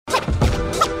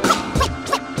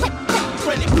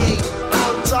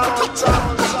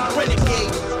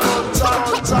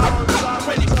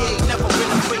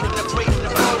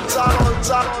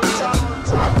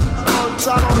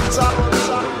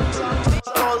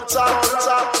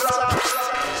I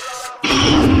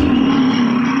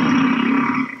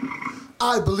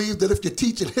believe that if you're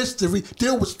teaching history,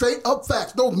 deal with straight up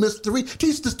facts, no mystery.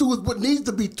 Teach the students what needs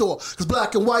to be taught, because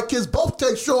black and white kids both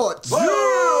take shorts.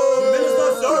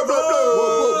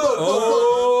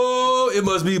 Oh, it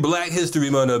must be Black History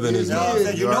Month up in this. You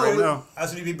know, I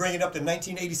should be bringing up the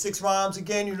 1986 rhymes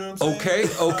again. You know what I'm saying?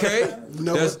 Okay.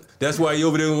 That's why you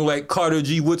over there like Carter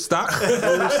G. Woodstock.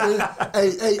 hey,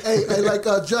 like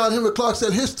John Henry Clark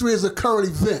said, history is a current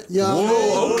event. You know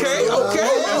what I mean?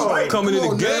 Okay. Coming in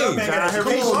the game.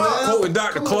 Quoting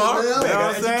Dr. Clark.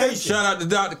 Shout out to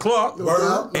Dr. Clark.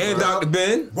 And Dr.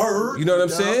 Ben. You know what I'm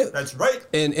saying? That's right.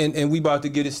 And we about to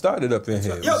get it started up in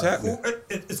here. What's happening?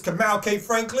 It's Kamal K.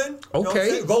 Franklin.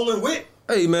 Okay. Rolling with.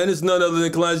 Hey man, it's none other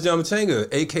than Kalonji Jamatanga,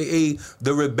 aka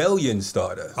the Rebellion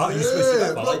Starter. Oh, you switched it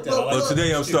up. I like that. But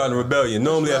today I'm starting a rebellion.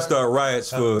 Normally I start riots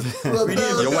for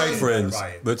your white friends,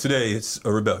 but today it's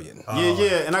a rebellion.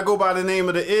 Yeah, and I go by the name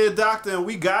of the Ear Doctor, and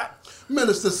we got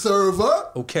Minister Server.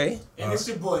 Okay. And it's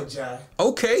your boy, Jai.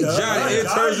 Okay, Jai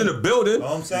interns in the building.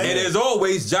 And as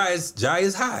always, Jai is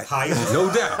high. No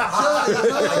doubt.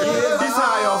 He's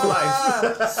high off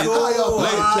life.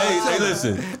 Hey,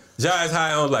 listen. Jai's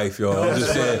high on life, y'all. I'm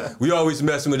just saying. We always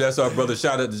messing with that's our brother.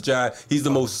 Shout out to Jai. He's the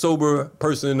most sober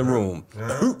person in the room.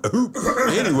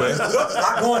 Anyway. A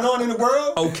lot going on in the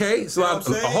world. Okay. So a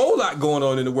whole lot going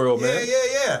on in the world, man.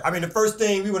 Yeah. I mean, the first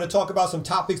thing we want to talk about some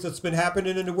topics that's been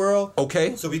happening in the world.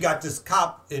 Okay. So we got this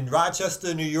cop in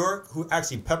Rochester, New York, who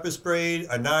actually pepper sprayed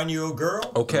a 9-year-old girl.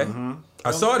 Okay. I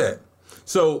saw that.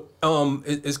 So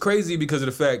it's crazy because of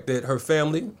the fact that her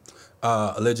family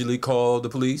allegedly called the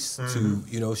police to,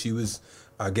 she was,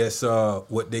 I guess,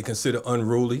 what they consider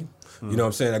unruly. You know what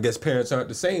I'm saying? I guess parents aren't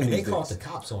the same. And they called the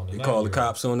cops on her. They called the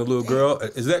cops on the little girl.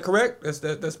 Is that correct?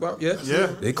 That's about yeah.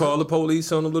 They called the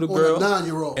police on the little girl. On a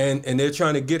 9-year-old. And they're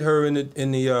trying to get her in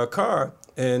the car,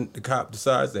 and the cop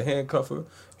decides to handcuff her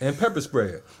and pepper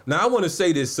spray her. Now I want to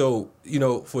say this so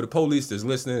for the police that's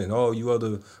listening and all you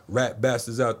other rat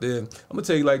bastards out there, I'm gonna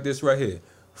tell you like this right here.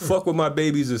 Fuck with my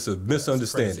babies is a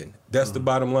misunderstanding. That's the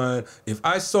bottom line. If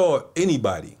I saw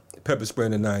anybody pepper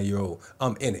spraying a 9-year-old,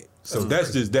 I'm in it. So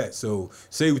that's just that. So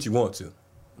say what you want to.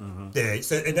 Yeah.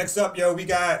 So and next up, we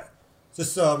got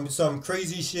just some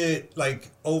crazy shit.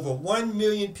 Like over 1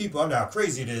 million people. I don't know how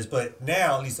crazy it is, but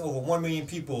now at least over 1 million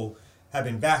people have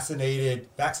been vaccinated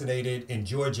in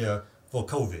Georgia for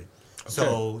COVID. Okay.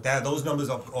 So those numbers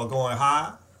are going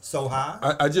high, so high.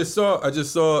 I just saw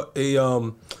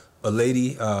a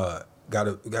lady got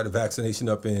a vaccination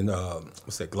up in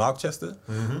Gloucester,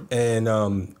 and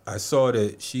I saw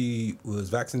that she was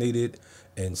vaccinated,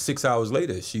 and 6 hours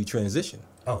later she transitioned.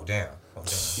 Oh damn!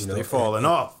 They falling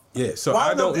off. Yeah, so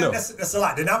I don't know. That's a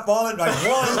lot. They're not falling like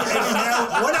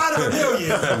one out of a million.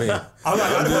 I mean,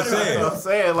 I'm just saying. I'm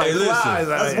saying like hey, listen,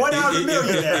 that's 1 out of a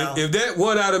million now. If that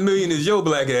 1 out of a million is your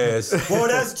black ass, well,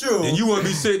 that's true. And you want to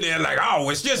be sitting there like, oh,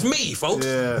 it's just me, folks.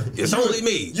 Yeah. It's only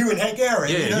me. You and Hank Aaron.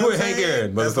 Yeah, you and Hank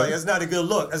Aaron. That's not a good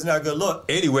look. That's not a good look.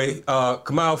 Anyway,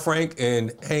 Kamal Frank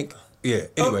and Hank. Yeah.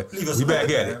 Anyway, we back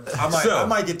at it. I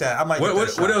might get that.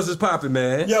 What else is popping,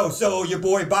 man? Yo, so your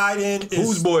boy Biden is.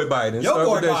 Who's boy Biden? Your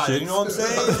boy that Biden. Shit. You know what I'm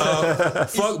saying?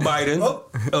 Fuck Biden.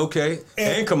 Okay.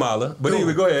 And Kamala. But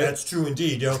anyway, go ahead. That's true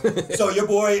indeed, yo. So your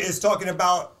boy is talking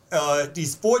about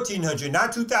these 1,400,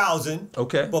 not 2,000.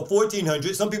 Okay. But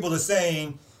 1,400. Some people are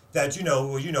saying that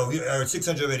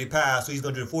 600 already passed, so he's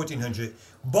going to do the 1,400.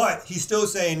 But he's still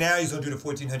saying now he's going to do the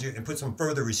 1,400 and put some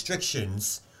further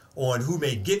restrictions on who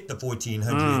may get the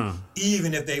 1,400,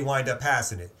 even if they wind up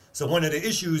passing it. So one of the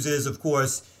issues is, of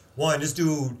course, this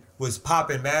dude was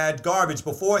popping mad garbage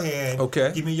beforehand.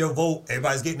 Okay. Give me your vote.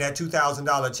 Everybody's getting that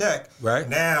 $2,000 check. Right.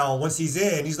 Now, once he's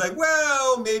in, he's like,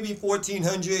 well, maybe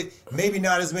 1,400, maybe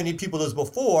not as many people as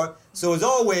before. So as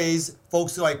always,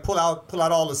 folks like pull out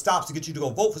all the stops to get you to go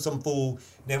vote for some fool.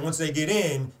 Then once they get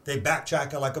in, they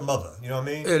backtracking like a mother. You know what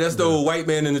I mean? Yeah, that's the old white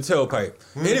man in the tailpipe.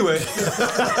 Anyway,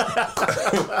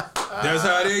 that's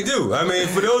how they do. I mean,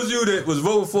 for those of you that was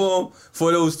voting for him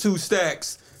for those 2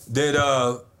 stacks, that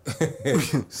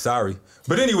sorry.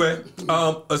 But anyway,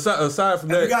 aside from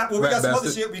that, we got some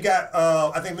other shit. We got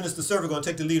I think Minister Server going to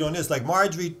take the lead on this. Like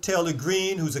Marjorie Taylor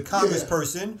Greene, who's a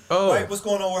congressperson. Oh. Right? What's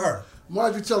going on with her?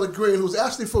 Marjorie Taylor Greene, who's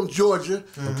actually from Georgia.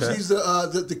 Okay. She's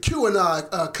the QAnon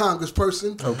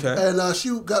congressperson. Okay. And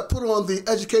she got put on the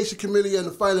Education Committee and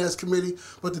the Finance Committee,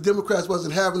 but the Democrats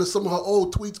wasn't having it. Some of her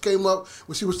old tweets came up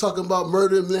when she was talking about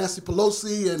murdering Nancy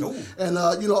Pelosi and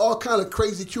all kind of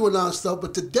crazy QAnon stuff.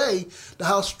 But today, the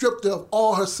House stripped her of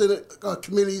all her Senate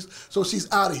committees, so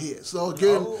she's out of here. So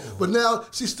again, but now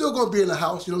she's still going to be in the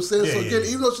House. You know what I'm saying?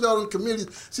 Even though she's not on the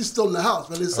committees, she's still in the House.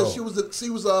 But it says she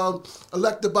was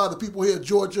elected by the people here in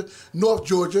Georgia, North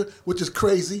Georgia, which is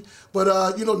crazy. But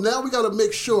now we got to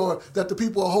make sure that the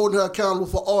people are holding her accountable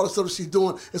for all the stuff that she's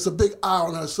doing. It's a big eye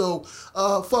on her. So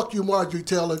fuck you, Marjorie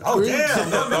Taylor Greene. Oh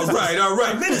damn! All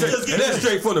right. And that's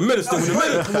straight from the minister.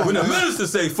 When the minister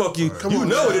say fuck you, you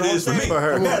know what it is for me.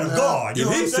 The man of God. If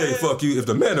he say fuck you, if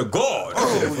the man of God.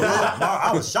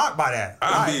 I was shocked by that.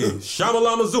 I'd be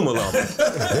shamalama zumalama.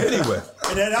 Anyway.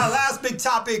 And then our last big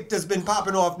topic that's been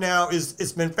popping off now is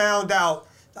it's been found out,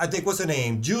 I think, what's her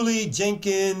name? Julie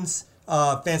Jenkins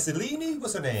Fancilini?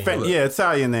 What's her name?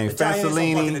 Italian name.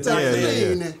 Fancilini.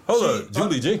 Yeah. Hold up,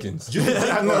 Julie Jenkins.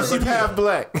 I know, she's half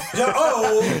black. She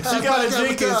got a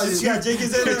Jenkins. She got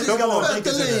Jenkins in her. She got a little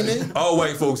Jenkins in her. All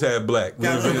white folks have black.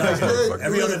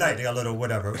 Every other night they got a little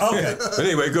whatever. Okay. But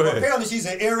anyway, go ahead. Apparently she's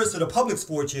an heiress to the public's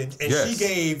fortune, and she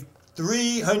gave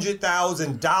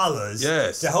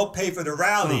 $300,000 to help pay for the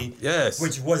rally,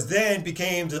 which was then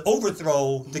became the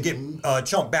overthrow to get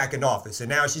Trump back in office. And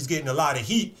now she's getting a lot of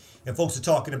heat, and folks are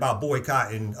talking about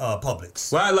boycotting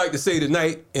Publix. Well, I'd like to say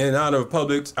tonight, in honor of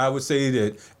Publix, I would say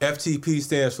that FTP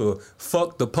stands for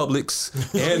fuck the Publix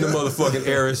and the motherfucking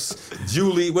heiress.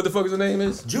 Julie, what the fuck is her name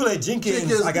is? Julie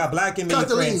Jenkins. I got black in me.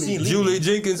 Julie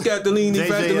Jenkins, Catalini.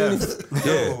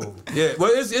 Yeah.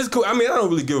 Well, it's cool. I mean, I don't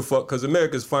really give a fuck because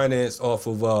America's financed off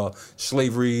of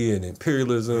slavery and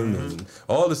imperialism and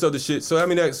all this other shit. So, I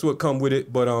mean, that's what come with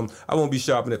it. But I won't be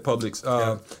shopping at Publix.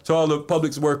 To all the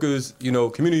Publix workers,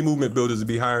 community movement builders will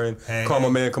be hiring. Call my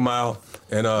man Kamal,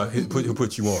 and he'll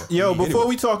put you on. Yo, before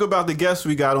we talk about the guests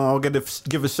we got on, I'll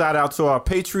give a shout out to our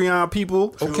Patreon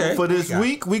people. Okay. For this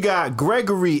week, we got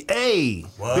Gregory A.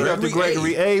 What? Big up to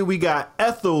Gregory A. We got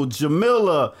Ethel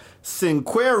Jamila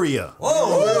Sinqueria. Whoa!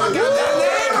 I got that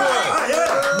name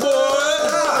right.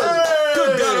 Boy.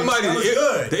 Good God Almighty.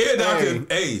 The ear doctor.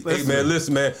 Hey, man,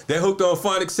 listen, man. That Hooked on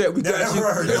Phonics set we got you.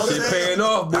 That shit paying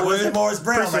off, boy. That was Morris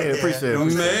Brown Appreciate it.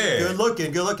 Man. Good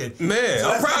looking. Man,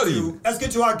 So I'm proud of you. Let's get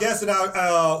to our guests and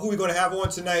who we're going to have on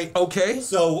tonight. Okay.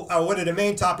 So one of the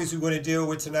main topics we're going to deal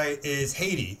with tonight is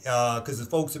Haiti, because the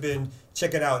folks have been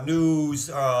checking out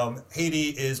news. Haiti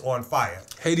is on fire.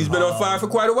 Haiti's been on fire for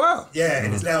quite a while. Yeah,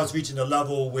 and it's reaching a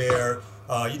level where,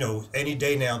 any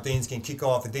day now things can kick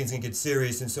off and things can get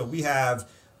serious. And so we have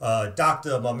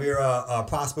Dr. Mamira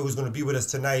Prosper, who's going to be with us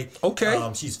tonight.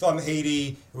 Okay. She's from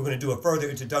Haiti. We're going to do a further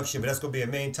introduction, but that's going to be a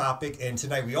main topic. And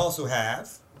tonight we also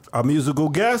have Our musical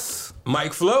guest,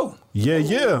 Mike Flo. Yeah.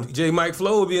 DJ Mike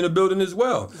Flo will be in the building as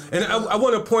well. And I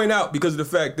want to point out, because of the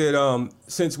fact that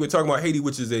since we're talking about Haiti,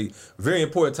 which is a very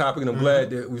important topic, and I'm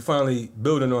glad that we're finally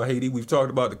building on Haiti. We've talked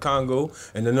about the Congo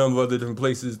and a number of other different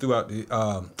places throughout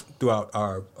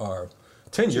our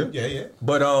tenure. Yeah.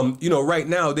 But right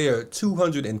now there are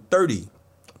 230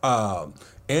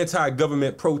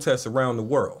 anti-government protests around the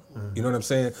world. You know what I'm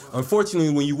saying?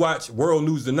 Unfortunately, when you watch World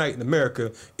News Tonight in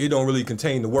America, it don't really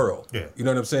contain the world. Yeah. You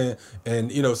know what I'm saying? And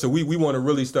so we want to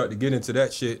really start to get into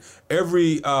that shit.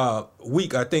 Every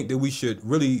week, I think that we should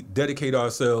really dedicate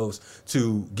ourselves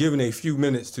to giving a few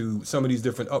minutes to some of these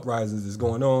different uprisings that's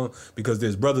going on, because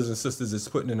there's brothers and sisters that's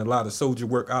putting in a lot of soldier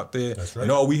work out there. That's right.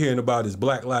 And all we hearing about is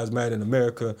Black Lives Matter in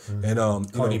America. And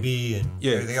Cardi B and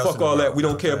everything else. Fuck all that. We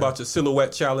don't care about your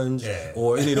silhouette challenge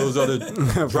or any of those other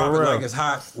drop it like it's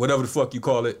hot, whatever the fuck you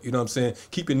call it. You know what I'm saying?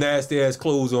 Keep your nasty ass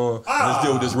clothes on. And let's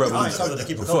deal with this revolution.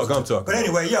 The fuck I'm talking. But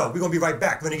anyway, we're going to be right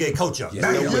back. Renegade Culture.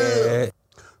 Yeah.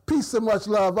 Peace and much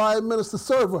love. I am Minister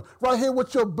Server, right here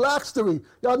with your Blackstery.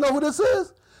 Y'all know who this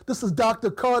is? This is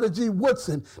Dr. Carter G.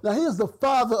 Woodson. Now, he is the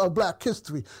father of black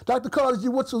history. Dr. Carter G.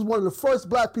 Woodson was one of the first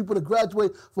black people to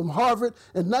graduate from Harvard.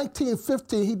 In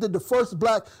 1915, he did the first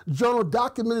black journal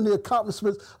documenting the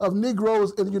accomplishments of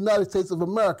Negroes in the United States of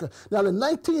America. Now, in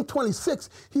 1926,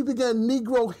 he began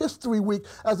Negro History Week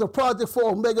as a project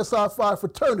for Omega Psi Phi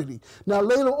fraternity. Now,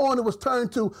 later on, it was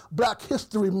turned to Black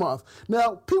History Month.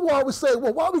 Now, people always say,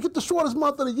 well, why we get the shortest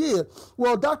month of the year?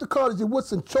 Well, Dr. Carter G.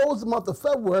 Woodson chose the month of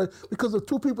February because of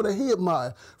two people that he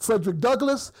admired, Frederick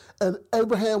Douglass and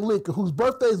Abraham Lincoln, whose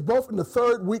birthdays both in the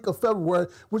third week of February,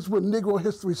 which is when Negro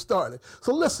history started.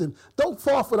 So listen, don't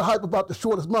fall for the hype about the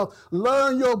shortest month.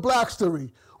 Learn your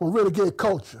Blackstery on Renegade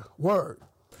Culture. Word.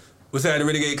 What's happening,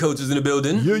 Renegade Coaches in the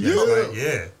building?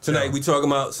 Yeah. Tonight we talking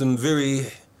about some very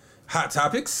Hot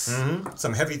topics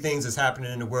Some heavy things that's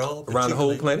happening in the world. around the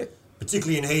whole planet.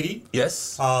 Particularly in Haiti.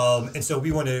 Yes. And so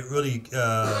we want to really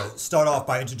start off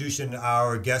by introducing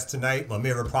our guest tonight,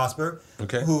 Mamira Prosper,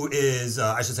 who is,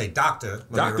 I should say, Dr.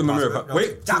 Mamira Prosper.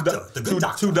 Wait, doctor, the good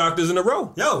doctor. Two doctors in a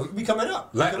row. Yo, we coming up.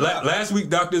 Last week,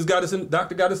 doctor got us in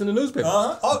the newspaper.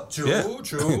 Oh,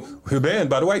 true. We were banned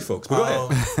by the white folks. But go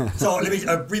ahead. So let me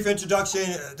a brief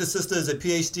introduction. This sister is has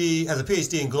a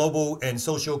PhD in global and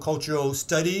social cultural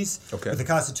studies with a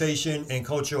concentration in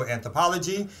cultural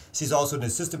anthropology. She's also an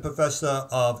assistant professor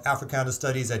of Africana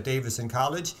Studies at Davidson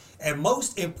College. And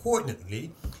most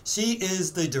importantly, she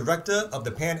is the director of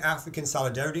the Pan-African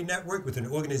Solidarity Network with an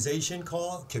organization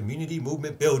called Community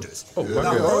Movement Builders.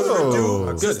 Without further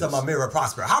ado, Sister Mamira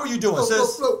Prosper. How are you doing,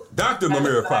 sis? Dr.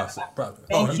 Mamira Prosper.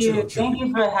 Thank you. Thank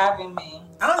you for having me.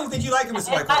 I don't even think you like him,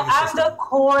 Mr. Mike. I'm the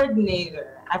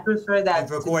coordinator. I prefer that.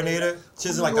 For coordinator?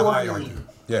 She's like the hierarchy.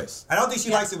 Yes. I don't think she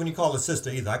likes it when you call her sister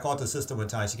either. I called her sister one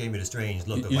time. She gave me the strange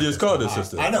look. You just called her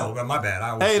sister. I know. My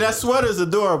bad. Hey, that sweater's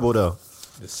adorable, though.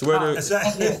 The sweater.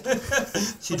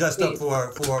 She dressed up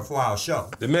for our show.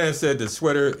 The man said the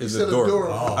sweater is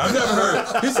adorable. I've never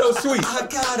heard. He's so sweet. I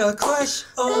got a crush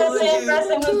on you. That's the same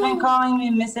person who's been calling me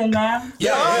Miss and Ma'am.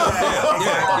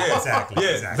 Yeah. Exactly.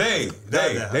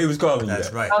 They was calling you.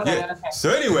 That's right. Okay. So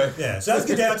anyway. Yeah. So let's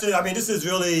get down to. I mean, this is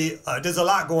really. There's a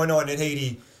lot going on in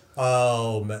Haiti,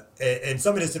 and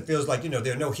some of this it feels like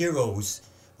there are no heroes.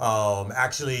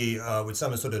 Actually, with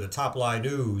some of sort of the top line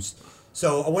news.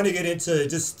 So I want to get into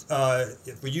just for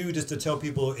you just to tell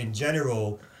people in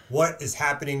general what is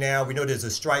happening now. We know there's a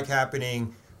strike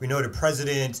happening. We know the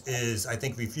president is, I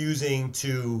think, refusing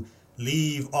to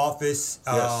leave office.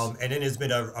 And then there's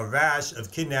been a rash of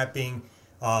kidnapping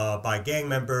by gang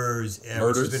members,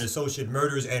 which has been associated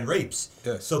murders and rapes.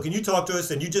 Yes. So can you talk to us?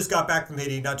 And you just got back from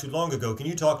Haiti not too long ago. Can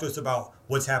you talk to us about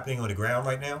what's happening on the ground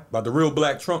right now? About the real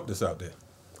black Trump that's out there.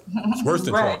 It's worse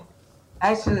than Trump.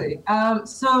 Actually,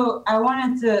 so I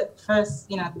wanted to first,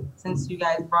 since you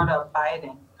guys brought up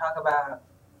Biden, talk about,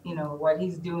 what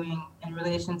he's doing in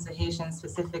relation to Haitians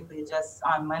specifically. Just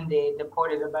on Monday,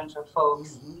 deported a bunch of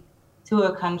folks to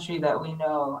a country that we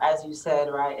know, as you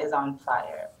said, right, is on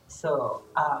fire. So,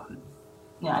 I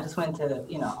just wanted to,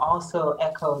 also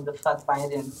echo the fuck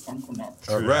Biden sentiment.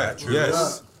 All right.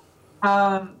 Yes.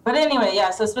 But anyway,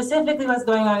 so specifically what's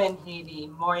going on in Haiti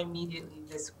more immediately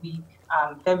this week.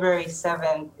 February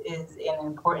 7th is an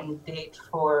important date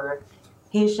for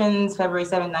Haitians. February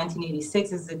 7th,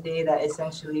 1986 is the day that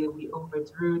essentially we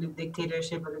overthrew the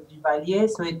dictatorship of the Duvalier.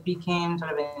 So it became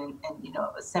sort of a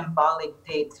symbolic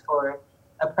date for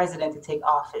a president to take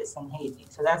office in Haiti.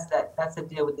 So that's the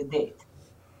deal with the date.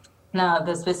 Now,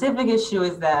 the specific issue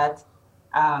is that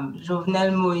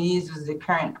Jovenel Moïse, who's the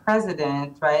current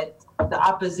president, right? The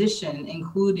opposition,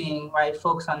 including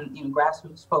folks on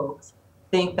grassroots folks,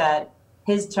 think that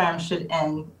his term should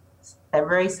end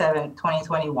February 7th,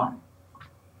 2021.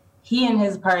 He and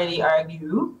his party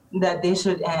argue that they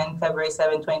should end February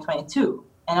 7th, 2022.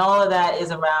 And all of that is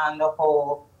around the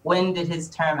whole, when did his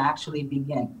term actually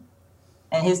begin?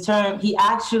 And his term, he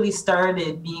actually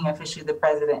started being officially the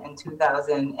president in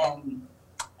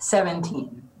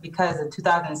 2017 because the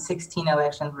 2016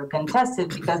 elections were contested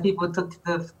because people took to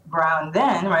the ground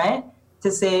then, right, to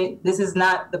say this is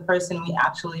not the person we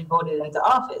actually voted into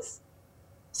office.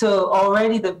 So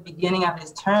already the beginning of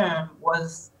his term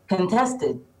was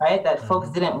contested, right? That folks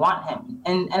didn't want him.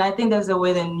 And I think there's a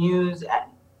way the news, a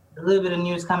little bit of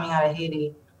news coming out of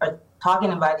Haiti or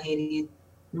talking about Haiti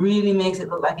really makes it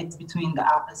look like it's between the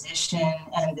opposition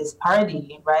and this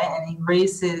party, right? And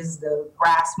erases the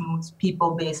grassroots,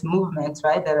 people-based movements,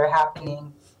 right, that are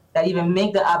happening that even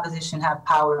make the opposition have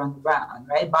power on the ground,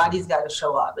 right? Bodies got to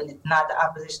show up, and it's not the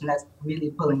opposition that's really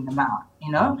pulling them out,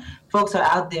 Folks are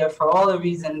out there for all the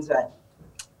reasons that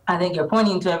I think you're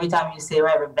pointing to every time you say,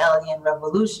 right, rebellion,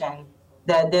 revolution,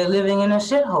 that they're living in a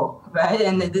shithole, right?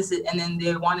 And then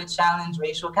they want to challenge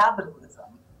racial capitalism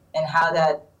and how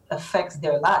that affects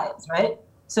their lives, right?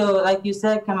 So like you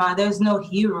said, Kamal, there's no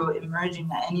hero emerging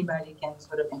that anybody can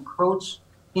sort of encroach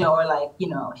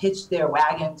or hitch their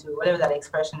wagon to, whatever that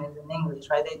expression is in English,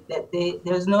 right?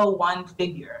 There's no one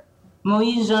figure.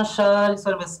 Moïse Jean-Charles,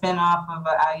 sort of a spin-off of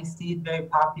Aristide, very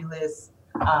populist.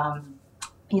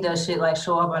 He does shit like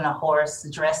show up on a horse,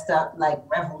 dressed up like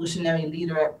revolutionary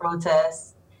leader at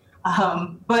protests.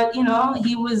 But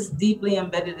he was deeply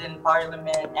embedded in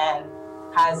parliament and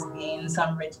has gained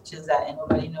some riches that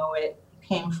nobody know where it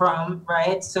came from,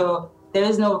 right? So there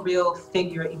is no real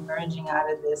figure emerging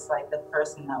out of this, like the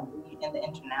person that we in the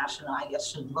international, I guess,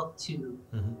 should look to.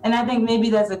 And I think maybe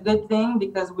that's a good thing,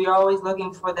 because we're always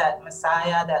looking for that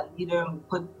messiah, that leader, and we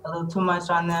put a little too much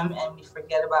on them and we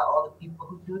forget about all the people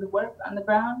who do the work on the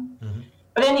ground.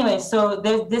 But anyway, so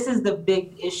this is the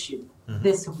big issue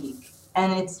this week.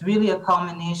 And it's really a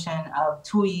culmination of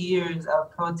 2 years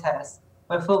of protests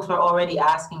where folks were already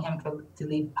asking him to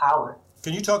leave power.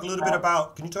 Can you talk a little bit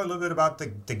about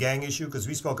the gang issue? Because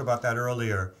we spoke about that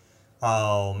earlier,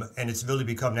 and it's really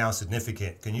become now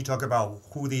significant. Can you talk about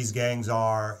who these gangs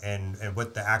are and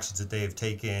what the actions that they have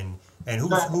taken, and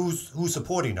who's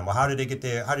supporting them, or how did they get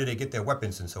their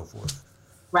weapons and so forth?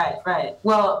 Right.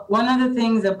 Well, one of the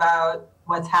things about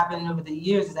what's happened over the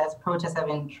years is as protests have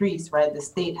increased, right, the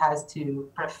state has to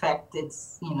perfect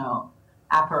its,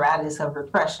 apparatus of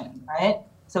repression, right?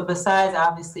 So besides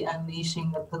obviously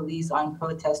unleashing the police on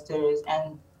protesters,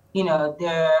 and,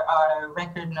 there are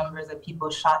record numbers of people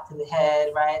shot to the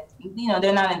head, right?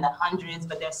 They're not in the hundreds,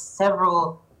 but there's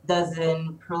several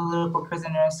dozen political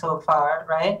prisoners so far,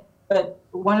 right? But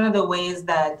one of the ways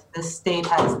that the state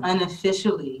has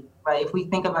unofficially, right, if we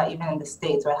think about even in the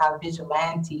States, right, how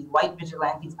white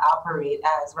vigilantes operate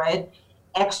as, right,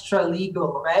 extra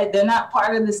legal, right? They're not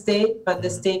part of the state, but the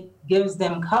state gives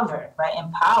them cover, right,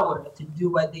 and power to do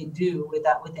what they do with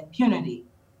impunity,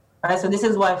 right? So this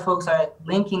is why folks are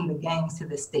linking the gangs to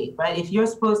the state, right? If you're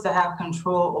supposed to have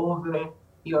control over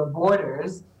your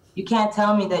borders, you can't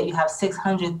tell me that you have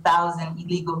 600,000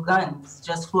 illegal guns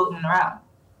just floating around.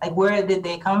 Like, where did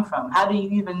they come from? How do you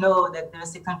even know that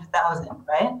there's 600,000,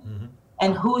 right?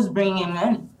 And who's bringing them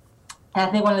in? And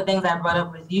I think one of the things I brought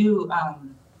up with you,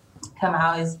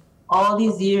 Kamau, is all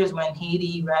these years when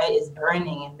Haiti, right, is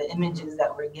burning, and the images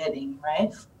that we're getting,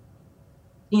 right?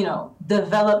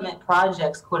 Development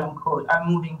projects, quote unquote, are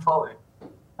moving forward,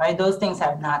 right? Those things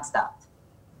have not stopped,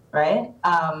 right?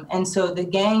 And so the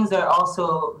gangs are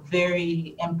also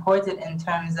very important in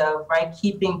terms of, right,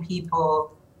 keeping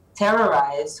people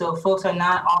terrorized, so folks are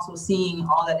not also seeing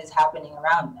all that is happening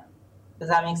around them. Does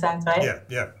that make sense, right?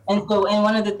 Yeah. And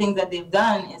one of the things that they've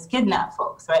done is kidnap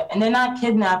folks, right? And they're not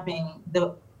kidnapping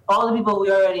all the people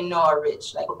we already know are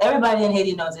rich. Like, everybody in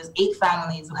Haiti knows there's 8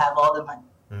 families who have all the money,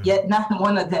 yet not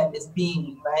one of them is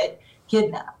being, right,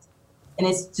 kidnapped. And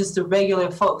it's just the regular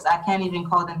folks. I can't even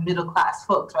call them middle class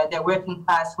folks, right? They're working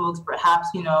class folks, perhaps,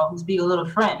 who speak a little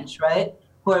French, right,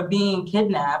 who are being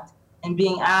kidnapped and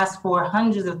being asked for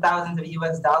hundreds of thousands of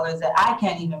US dollars that I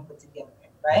can't even put together,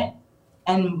 right?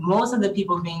 And most of the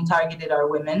people being targeted are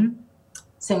women,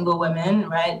 single women,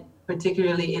 right?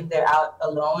 Particularly if they're out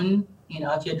alone.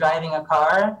 If you're driving a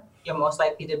car, you're most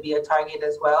likely to be a target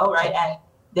as well, right? And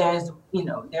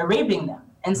they're raping them,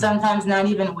 and sometimes not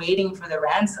even waiting for the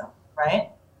ransom, right?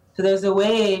 So there's a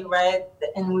way, right?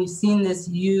 And we've seen this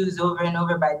used over and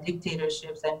over by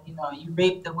dictatorships. And, you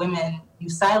rape the women, you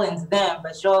silence them,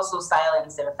 but you also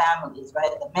silence their families,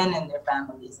 right? The men and their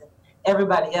families, and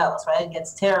everybody else, right?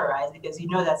 Gets terrorized, because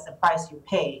that's the price you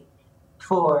pay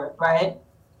for, right,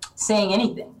 saying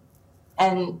anything.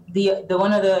 And the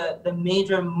one of the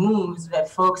major moves that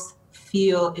folks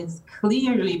feel is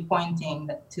clearly pointing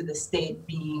to the state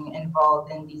being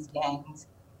involved in these gangs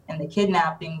and the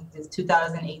kidnappings is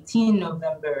 2018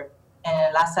 November in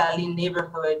a La Saline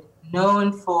neighborhood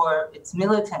known for its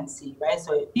militancy, right?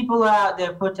 So if people are out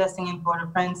there protesting in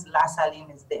Port-au-Prince, La Saline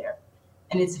is there.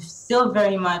 And it's still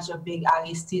very much a big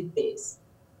Aristide base.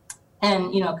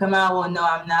 And, Kamau will know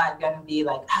I'm not going to be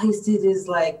like, Aristide is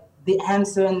like the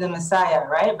answer and the messiah,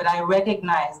 right? But I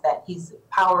recognize that he's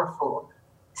powerful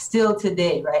still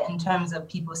today, right? In terms of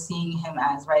people seeing him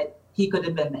as, right, he could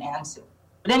have been the answer.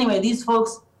 But anyway, these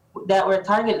folks that were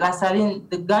targeted, La Saline,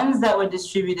 the guns that were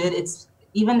distributed, it's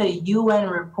even the UN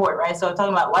report, right? So I'm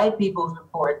talking about white people's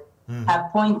report,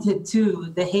 have pointed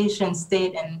to the Haitian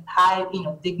state and high,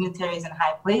 dignitaries in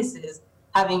high places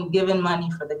having given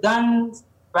money for the guns,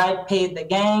 right, paid the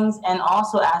gangs, and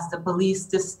also asked the police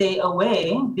to stay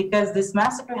away because this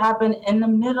massacre happened in the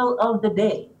middle of the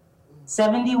day.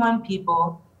 71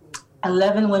 people,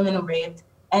 11 women raped,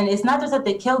 and it's not just that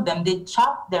they killed them, they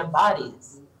chopped their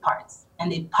bodies parts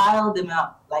and they piled them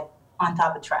up like on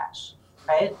top of trash,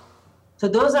 right? So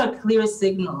those are clear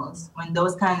signals when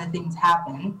those kind of things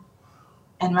happen.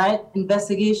 And right,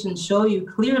 investigations show you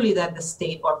clearly that the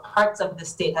state or parts of the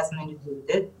state has something to do with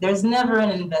it. There's never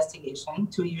an investigation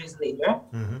 2 years later,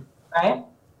 right?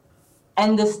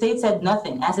 And the state said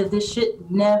nothing, as if this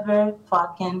shit never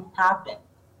fucking happened,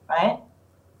 right?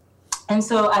 And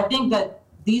so I think that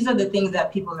these are the things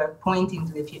that people are pointing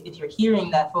to. If you're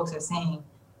hearing that folks are saying,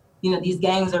 these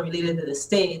gangs are related to the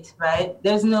state, right?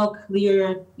 There's no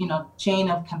clear, chain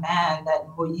of command that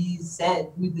Moise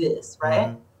said, do this, right?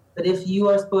 Mm-hmm. But if you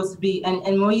are supposed to be,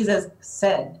 and Moise has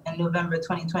said in November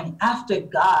 2020, after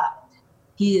God,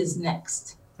 he is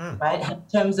next, right? In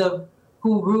terms of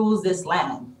who rules this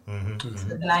land. Mm-hmm.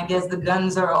 So then I guess the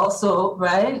guns are also,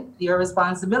 right, your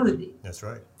responsibility. That's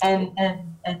right.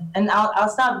 And I'll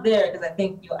stop there because I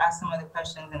think you'll ask some other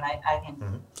questions and I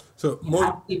can So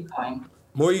keep going.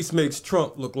 Maurice makes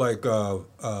Trump look like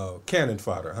cannon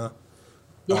fodder, huh?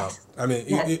 Yes. And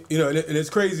it's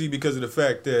crazy because of the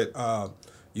fact that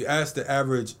you ask the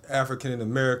average African in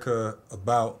America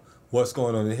about what's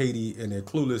going on in Haiti, and they're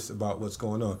clueless about what's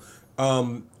going on.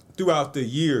 Throughout the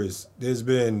years, there's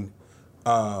been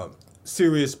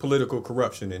serious political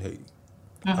corruption in Haiti.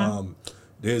 Mm-hmm.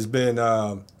 There's been,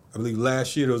 I believe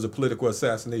last year there was a political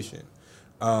assassination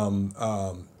right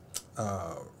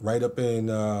up in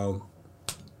the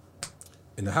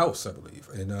House, I believe,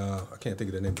 and I can't think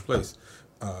of the name of the place.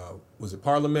 Was it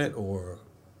Parliament or?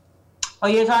 Oh,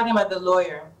 you're talking about the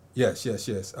lawyer. Yes. It was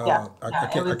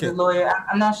the lawyer.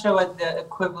 I'm not sure what the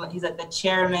equivalent. He's like the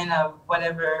chairman of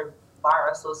whatever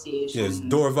bar association. Yes,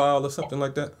 Dorval or something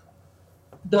like that.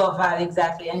 Dorval,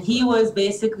 exactly. And he was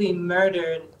basically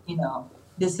murdered.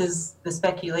 This is the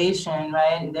speculation,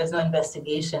 right? There's no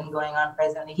investigation going on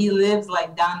presently. He lives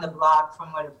like down the block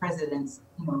from where the president's,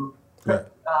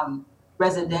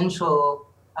 residential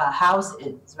house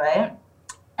is, right?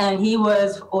 And he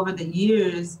was over the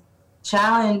years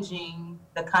challenging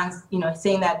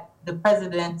saying that the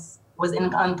president was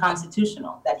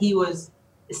unconstitutional, that he was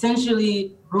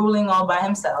essentially ruling all by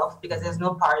himself because there's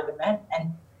no parliament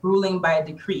and ruling by a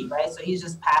decree, right? So he's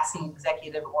just passing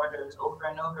executive orders over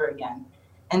and over again.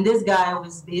 And this guy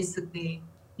was basically,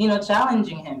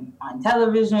 challenging him on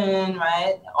television,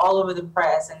 right? All over the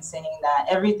press and saying that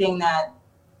everything that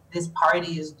this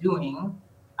party is doing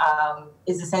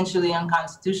is essentially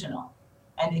unconstitutional.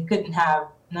 And they couldn't have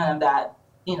none of that,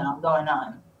 going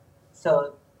on.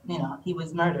 So, he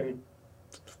was murdered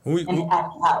at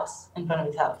his house, in front of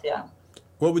his house, yeah.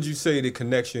 What would you say the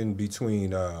connection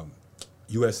between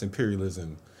U.S.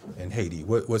 imperialism and Haiti?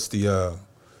 What's the,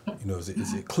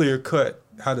 is it clear cut?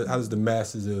 How does the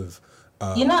masses of...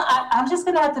 I'm just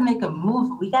going to have to make a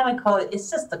move. We got to call it,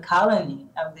 it's just a colony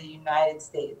of the United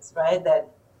States, right? That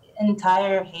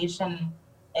entire Haitian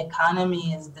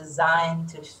economy is designed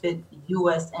to fit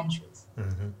U.S. interests,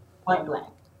 point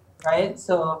blank, right?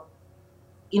 So,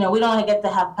 we don't get to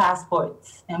have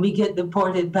passports and we get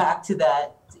deported back to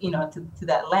that, to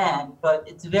that land. But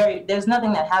there's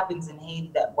nothing that happens in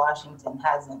Haiti that Washington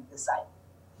hasn't decided,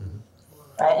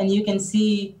 right? And you can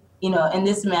see, and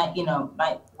this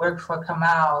might work for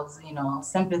Kamal's,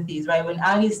 sympathies, right? When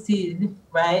Aristide,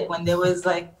 right, when there was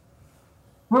like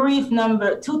brief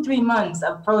 2-3 months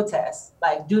of protests,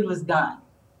 like dude was gone.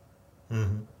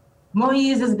 Mm-hmm.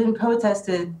 Moise has been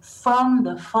protested from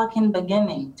the fucking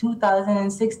beginning,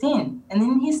 2016, and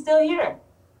then he's still here.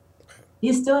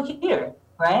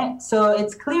 Right? So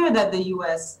it's clear that the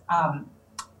U.S.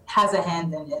 Has a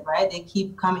hand in it, right? They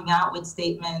keep coming out with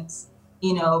statements,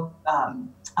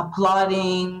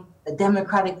 applauding the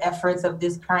democratic efforts of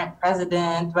this current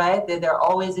president, right? They're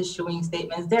always issuing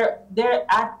statements. They're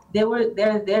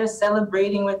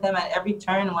celebrating with him at every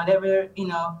turn, whatever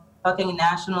fucking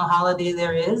national holiday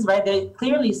there is, right? They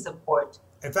clearly support.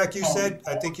 In fact, you said,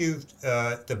 I think the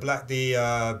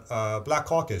Black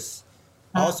Caucus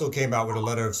also came out with a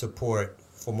letter of support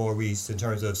for Maurice in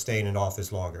terms of staying in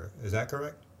office longer. Is that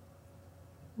correct?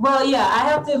 Well, yeah, I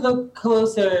have to look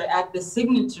closer at the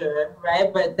signature,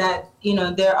 right? But that,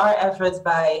 there are efforts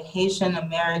by Haitian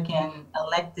American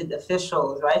elected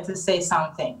officials, right, to say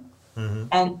something. Mm-hmm.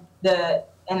 And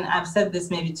I've said this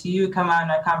maybe to you, come out in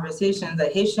our conversations,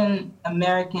 that Haitian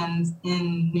Americans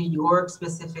in New York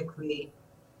specifically,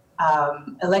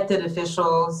 elected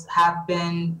officials have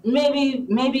been,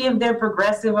 maybe if they're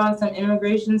progressive on some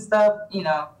immigration stuff,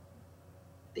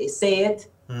 they say it.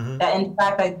 Mm-hmm. That in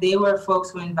fact, like they were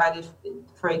folks who invited,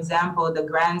 for example, the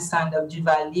grandson of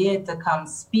Duvalier to come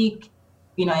speak,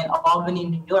 in Albany,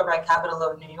 New York, right, capital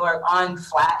of New York, on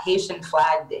Haitian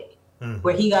Flag Day,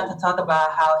 where he got to talk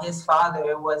about how his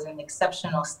father was an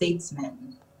exceptional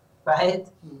statesman, right?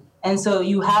 Mm-hmm. And so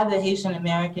you have the Haitian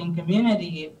American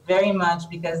community very much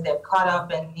because they're caught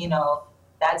up in,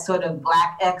 that sort of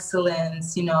Black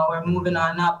excellence, we're moving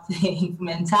on up thing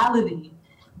mentality,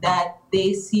 that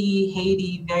they see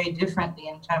Haiti very differently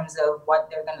in terms of what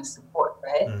they're going to support,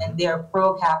 right? Mm-hmm. And they're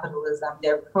pro-capitalism.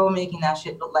 They're pro-making that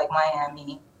shit look like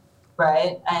Miami,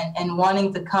 right? And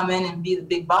wanting to come in and be the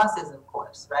big bosses, of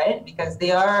course, right? Because they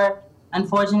are,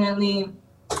 unfortunately,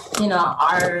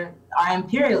 are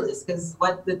imperialists. Because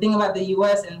what the thing about the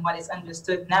U.S. and what is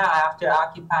understood now after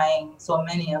occupying so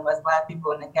many of us Black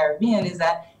people in the Caribbean is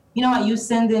that, you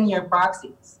send in your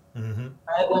proxies. Mm-hmm.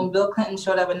 Right? When Bill Clinton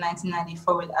showed up in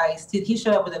 1994 with ICE, he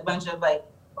showed up with a bunch of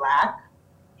Black,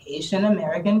 Haitian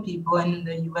American people and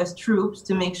the U.S. troops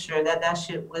to make sure that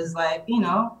shit was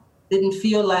didn't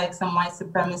feel like some white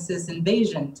supremacist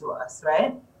invasion to us,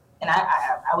 right? And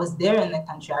I was there in the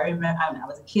country. I remember, I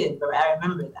was a kid, but I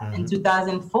remember that. Mm-hmm. In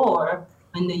 2004,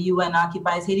 when the UN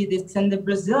occupies Haiti, they send the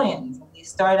Brazilians. And they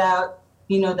start out,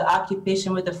 the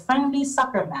occupation with a friendly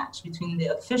soccer match between the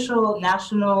official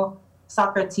national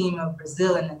soccer team of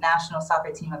Brazil and the national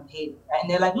soccer team of Haiti, right?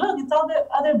 And they're like, look, it's all the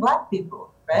other Black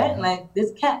people, right? Mm-hmm.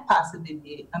 This can't possibly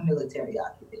be a military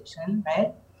occupation,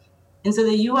 right? And so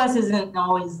the U.S. isn't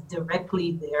always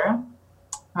directly there,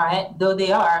 right? Though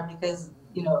they are, because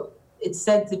it's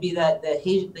said to be that the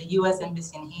U.S.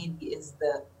 Embassy in Haiti is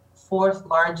the 4th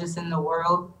largest in the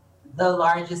world, the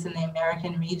largest in the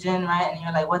American region, right? And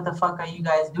you're like, what the fuck are you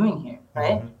guys doing here,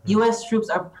 right? Mm-hmm. U.S. troops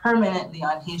are permanently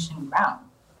on Haitian ground.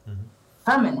 Mm-hmm.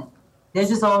 Permanent. They're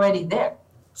just already there.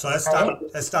 So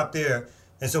let's stop there.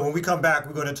 And so when we come back,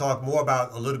 we're going to talk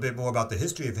a little bit more about the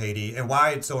history of Haiti and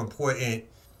why it's so important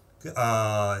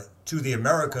to the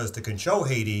Americas to control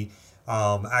Haiti.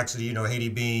 Actually, Haiti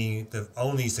being the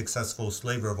only successful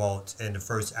slave revolt and the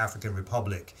first African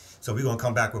republic. So we're going to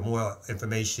come back with more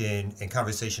information and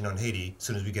conversation on Haiti as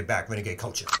soon as we get back. Renegade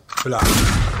Culture.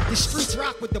 The streets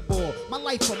rock with the ball. My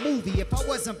life a movie. If I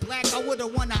wasn't Black, I would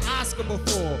have won an Oscar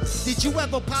before. Did you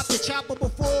ever pop the chopper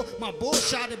before? My bull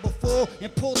shot it before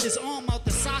and pulled his arm out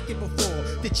the socket before.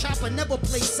 The chopper never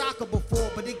played soccer before,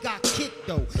 but it got kicked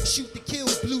though. Shoot to kill,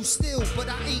 blue steel, but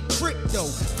I ain't crypto.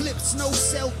 Flip snow,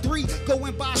 sell 3, go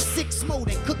and buy 6 more,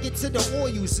 then cook it to the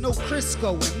oils, no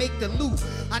Crisco, and make the loot.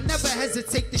 I never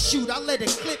hesitate to shoot, I let a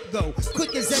clip go.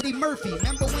 Quick as Eddie Murphy,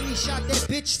 remember when he shot that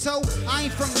bitch toe? I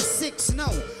ain't from the 6, no,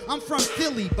 I'm from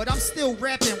Philly, but I'm still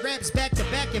rapping raps back to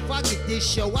back. If I get this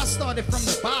show, I started from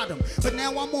the bottom, but now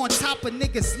I'm on top of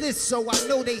niggas' list, so I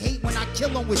know they hate when I kill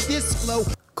them with this flow.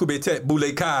 Kubetet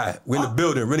Boule Kai, we in the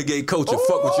building, Renegade Culture,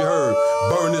 fuck what you heard,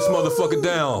 burn this motherfucker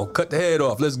down, cut the head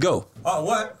off, let's go. Oh,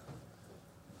 what?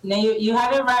 No, you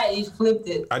had it right, you flipped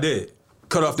it. I did,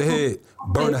 cut off the head,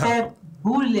 burn the house.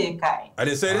 Boule Kai. I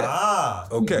didn't say that? Ah.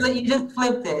 Okay. You just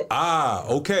flipped it. Ah,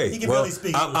 okay. He can really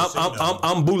speak English.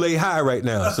 I'm Boule High right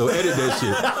now, so edit that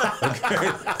shit. Okay.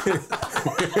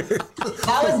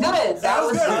 That was good. That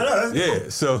was good. Yeah,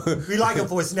 so. We like him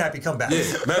for a snappy comeback. Yeah,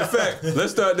 matter of fact,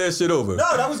 let's start that shit over.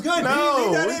 No, that was good.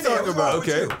 No, we talking about.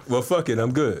 Okay, well, fuck it,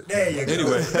 I'm good. There you go.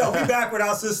 Anyway. No, we back with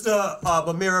our sister,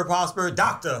 Mamira Prosper,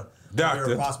 Dr.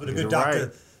 Mamira Prosper, the good doctor.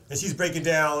 Right. And she's breaking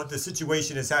down the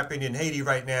situation that's happening in Haiti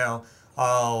right now.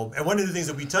 And one of the things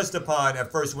that we touched upon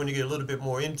at first, when you get a little bit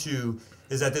more into,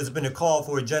 is that there's been a call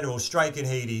for a general strike in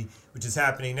Haiti, which is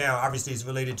happening now. Obviously, it's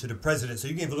related to the president. So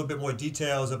you can give a little bit more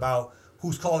details about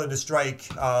who's calling the strike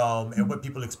and what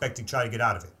people expect to try to get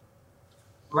out of it.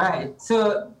 Right.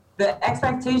 So the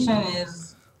expectation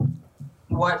is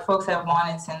what folks have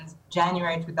wanted since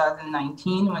January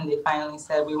 2019, when they finally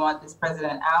said, we want this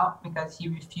president out, because he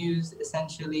refused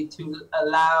essentially to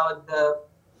allow the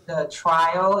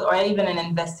trial or even an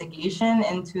investigation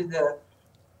into the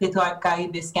Petro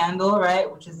Caribe scandal,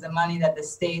 right, which is the money that the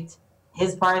state,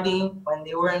 his party, when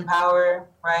they were in power,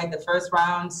 right, the first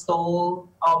round stole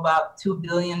about $2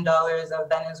 billion of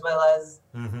Venezuela's,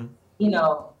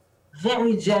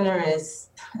 very generous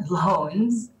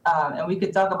loans. And we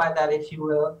could talk about that if you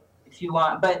will, if you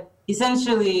want. But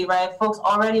essentially, right, folks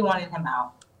already wanted him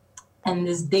out. And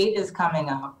this date is coming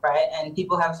up, right? And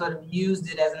people have sort of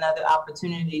used it as another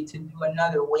opportunity to do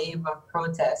another wave of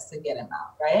protests to get him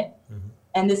out, right? Mm-hmm.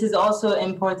 And this is also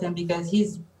important because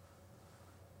he's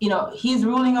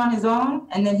ruling on his own,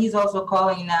 and then he's also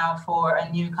calling now for a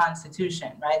new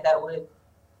constitution, right? That would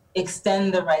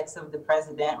extend the rights of the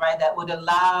president, right? That would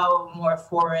allow more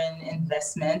foreign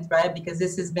investment, right? Because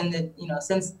this has been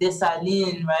since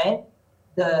Dessalines, right?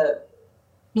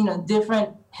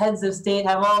 Different heads of state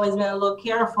have always been a little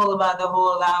careful about the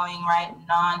whole allowing, right,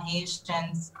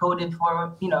 non-Haitians coded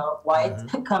for, whites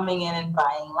coming in and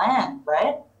buying land,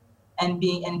 right?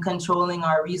 And controlling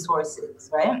our resources,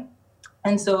 right?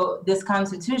 And so this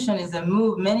constitution is a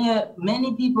move.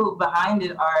 Many people behind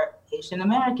it are Haitian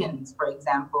Americans, for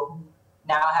example, who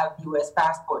now have U.S.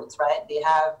 passports, right? They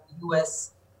have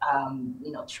U.S.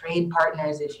 Trade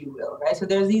partners, if you will, right? So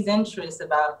there's these interests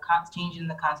about changing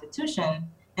the constitution.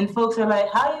 And folks are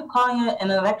like, how are you calling it an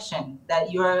election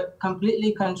that you're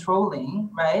completely controlling,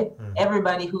 right? Mm-hmm.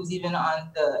 Everybody who's even on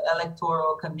the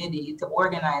electoral committee to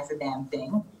organize the damn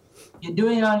thing. You're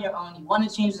doing it on your own. You want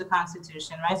to change the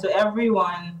Constitution, right? So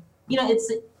everyone,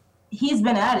 he's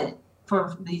been at it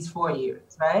for these 4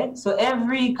 years, right? So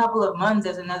every couple of months,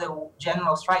 there's another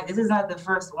general strike. This is not the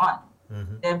first one.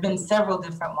 There have been several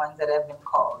different ones that have been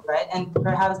called, right? And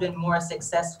perhaps been more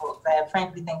successful. I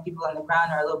frankly think people on the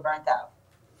ground are a little burnt out.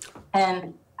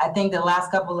 And I think the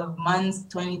last couple of months,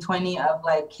 2020, of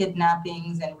like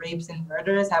kidnappings and rapes and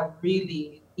murders have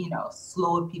really,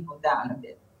 slowed people down a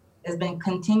bit. There's been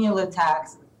continual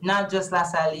attacks, not just La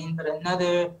Saline, but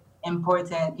another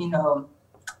important, militant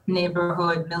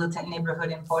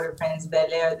neighborhood in Port-au-Prince,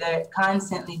 Bel Air. They're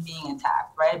constantly being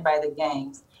attacked, right, by the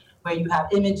gangs, where you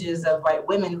have images of white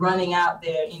women running out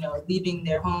there, leaving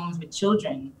their homes with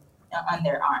children on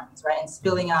their arms, right, and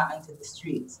spilling out into the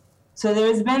streets. So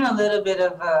there's been a little bit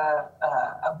of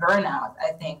a burnout,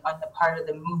 I think, on the part of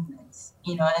the movements,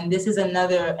 and this is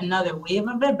another wave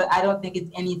of it, but I don't think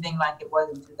it's anything like it was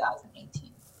in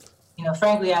 2018.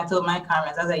 Frankly, I told my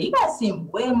comments, I was like, you guys seem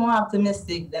way more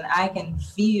optimistic than I can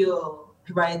feel,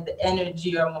 right, the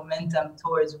energy or momentum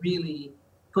towards really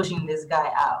pushing this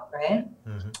guy out, right?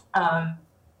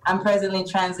 I'm presently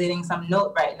translating some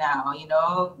note right now,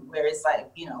 where it's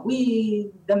like, we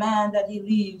demand that he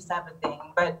leaves type of thing.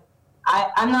 But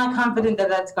I'm not confident that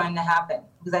that's going to happen,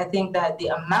 because I think that the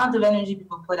amount of energy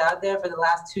people put out there for the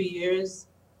last 2 years,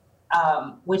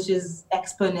 which is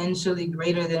exponentially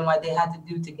greater than what they had to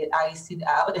do to get Aristide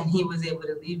out, and he was able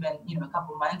to leave in a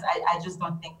couple months. I just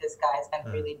don't think this guy is going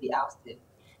to really be ousted.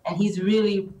 And he's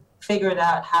really figured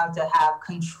out how to have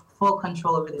full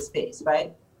control over the space,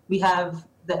 right? We have,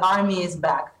 the army is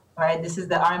back, right? This is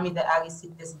the army that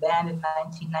Aristide disbanded in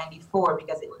 1994,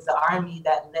 because it was the army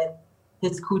that led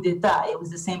his coup d'etat. It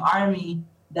was the same army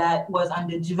that was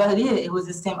under Duvalier. It was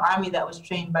the same army that was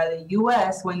trained by the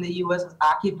U.S. when the U.S. was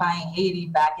occupying Haiti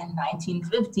back in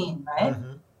 1915, right?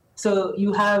 So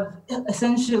you have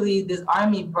essentially this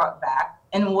army brought back,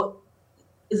 and what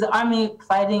is the army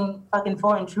fighting fucking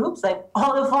foreign troops? Like,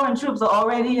 all the foreign troops are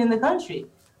already in the country.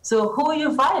 So who are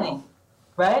you fighting,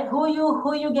 right? Who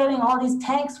are you getting all these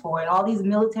tanks for and all these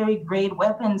military grade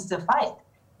weapons to fight?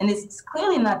 And it's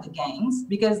clearly not the gangs,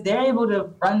 because they're able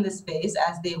to run the space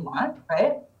as they want,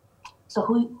 right? So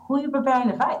who are you preparing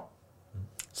to fight?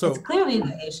 So it's clearly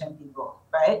the Haitian people,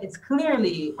 right? It's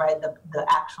clearly, right, the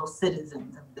actual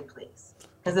citizens of the place.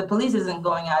 Because the police isn't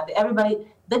going out there. Everybody,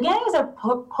 the gangs are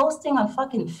posting on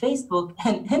fucking Facebook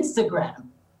and Instagram.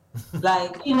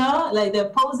 Like, like they're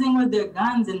posing with their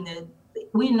guns, and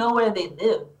we know where they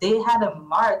live. They had a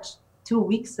march 2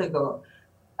 weeks ago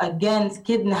against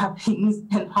kidnappings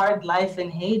and hard life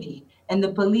in Haiti. And the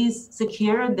police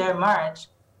secured their march.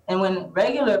 And when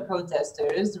regular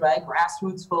protesters, right,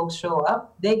 grassroots folks show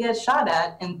up, they get shot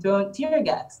at and thrown tear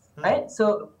gas, right?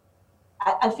 So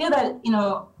I feel that,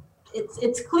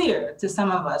 it's clear to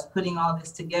some of us putting all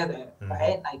this together,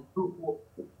 right? Like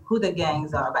who the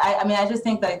gangs are. But I just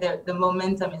think that the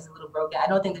momentum is a little broken. I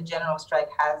don't think the general strike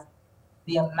has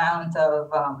the amount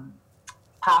of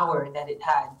power that it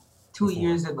had 2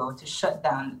 years ago to shut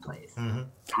down the place.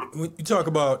 When you talk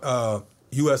about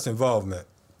U.S. involvement,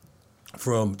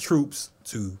 from troops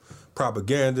to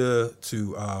propaganda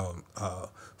to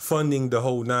funding the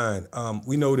whole nine,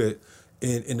 we know that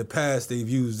in the past they've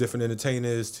used different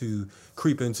entertainers to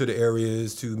creep into the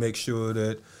areas to make sure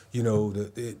that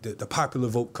the popular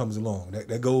vote comes along.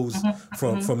 That goes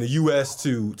from the U.S.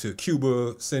 to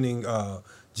Cuba, sending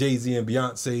Jay-Z and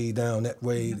Beyonce down that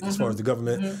way as far as the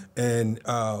government, and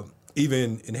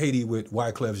even in Haiti with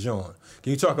Wyclef Jean.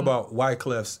 Can you talk about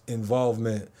Wyclef's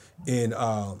involvement in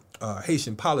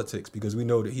Haitian politics? Because we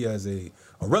know that he has a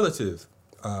relative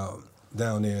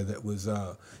down there that was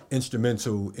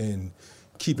instrumental in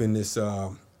keeping this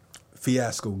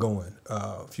fiasco going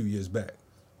a few years back.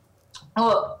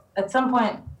 Well, at some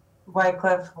point,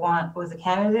 Wyclef was a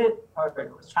candidate, or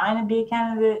was trying to be a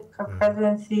candidate for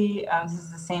presidency. This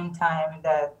is the same time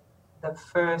that the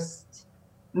first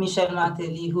Michel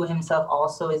Martelly, who himself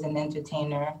also is an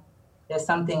entertainer. There's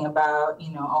something about,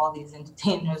 all these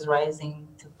entertainers rising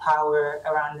to power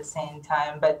around the same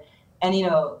time.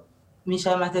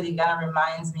 Michel Martelly kind of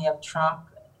reminds me of Trump,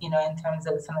 in terms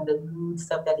of some of the lewd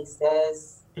stuff that he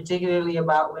says, particularly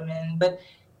about women. But,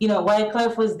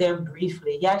 Wyclef was there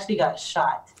briefly. He actually got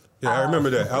shot. Yeah, I remember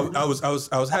that.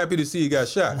 I was happy to see he got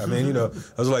shot. I mean, I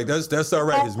was like, that's all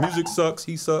right. His music sucks.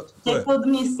 He sucks. Tickled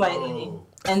me slightly.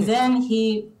 And then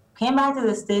he came back to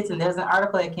the States, and there's an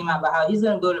article that came out about how he's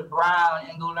going to go to Brown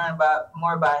and go learn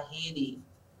more about Haiti.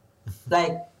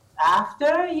 Like,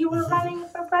 after you were running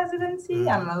for presidency?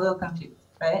 I'm a little confused,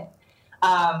 right?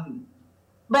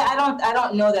 But I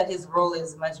don't know that his role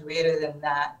is much greater than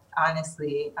that.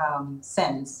 honestly,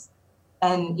 since.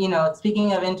 And,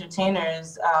 speaking of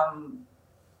entertainers,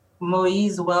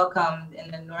 Moise welcomed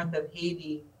in the north of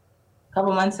Haiti a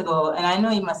couple months ago, and I know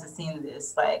you must have seen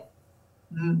this, like,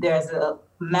 there's a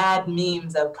mad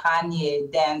memes of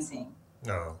Kanye dancing.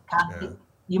 No. Kanye, Yeah.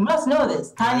 You must know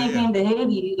this. Kanye Yeah. came to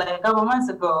Haiti like a couple months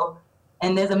ago,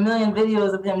 and there's a million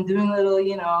videos of him doing little,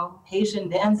 Haitian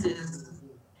dances.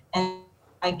 And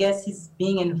I guess he's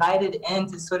being invited in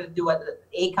to sort of do the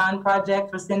Akon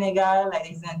project for Senegal. Like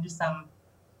he's gonna do some,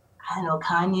 I don't know,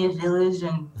 Kanye village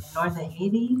in north of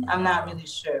Haiti. I'm not really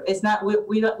sure. It's not,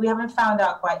 we haven't found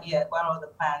out quite yet what all the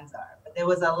plans are. But there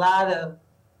was a lot of,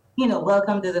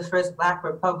 welcome to the first Black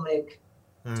Republic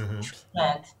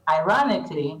treatment,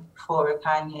 ironically, for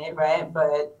Kanye, right?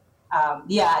 But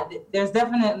there's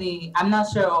definitely, I'm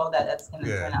not sure all that's going to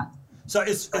turn out. So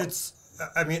it's.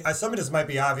 I mean, some of this might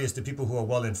be obvious to people who are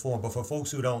well informed, but for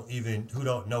folks who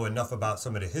don't know enough about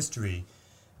some of the history,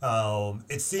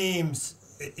 it seems,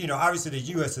 obviously the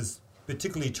U.S. has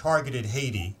particularly targeted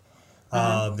Haiti,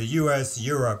 the U.S.,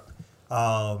 Europe,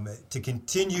 to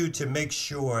continue to make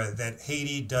sure that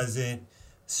Haiti doesn't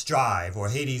strive or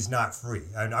Haiti's not free.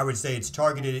 And I would say it's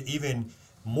targeted even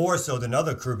more so than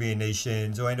other Caribbean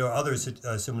nations or other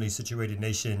similarly situated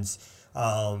nations.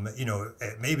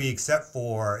 Maybe except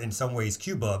for in some ways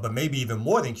Cuba, but maybe even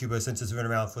more than Cuba since it's been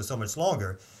around for so much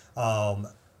longer.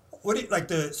 What do you, like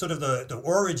the sort of the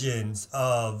origins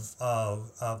of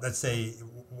let's say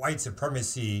white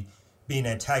supremacy being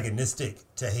antagonistic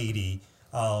to Haiti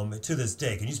to this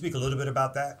day? Can you speak a little bit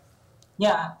about that?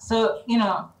 Yeah. So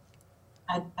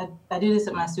I do this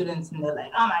with my students, and they're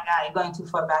like, "Oh my God, you're going too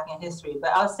far back in history."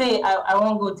 But I'll say I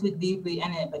won't go too deeply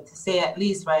in it, but to say at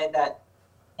least that.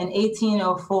 In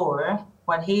 1804,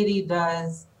 what Haiti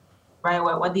does, right,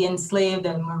 what the enslaved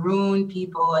and maroon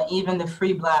people, and even the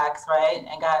free blacks, right,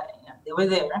 and they were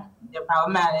there, they're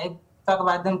problematic, talk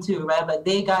about them too, right, but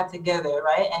they got together,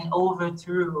 right, and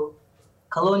overthrew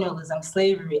colonialism,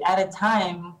 slavery, at a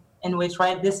time in which,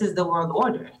 right, this is the world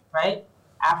order, right,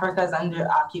 Africa's under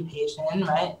occupation,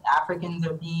 right, Africans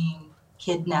are being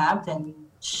kidnapped and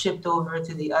shipped over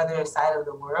to the other side of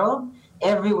the world.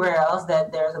 Everywhere else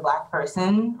that there's a Black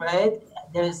person, right,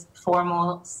 there's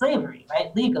formal slavery,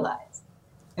 right, legalized.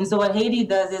 And so what Haiti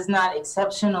does is not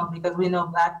exceptional because we know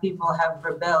Black people have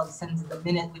rebelled since the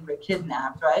minute we were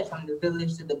kidnapped, right, from the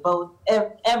village to the boat,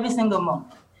 every single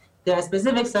moment. There are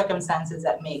specific circumstances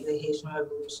that make the Haitian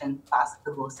Revolution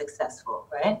possible, successful,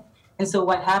 right? And so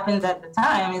what happens at the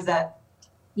time is that,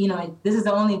 this is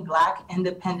the only Black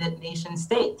independent nation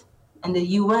state. And the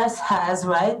U.S. has,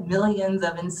 right, millions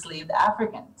of enslaved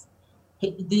Africans.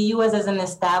 The U.S. doesn't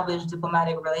establish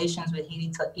diplomatic relations with Haiti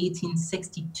till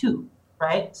 1862,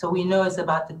 right? So we know it's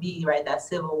about to be, right, that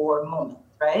Civil War moment,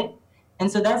 right?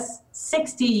 And so that's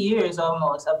 60 years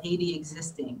almost of Haiti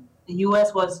existing. The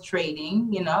U.S. was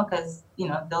trading, because,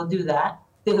 they'll do that.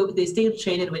 They still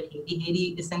traded with Haiti.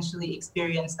 Haiti essentially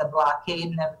experienced a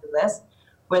blockade, nevertheless,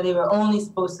 where they were only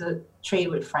supposed to trade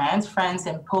with France. France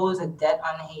imposed a debt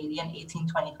on Haiti in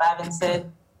 1825 and said,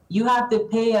 you have to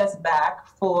pay us back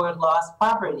for lost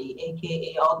property,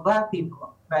 AKA all the Black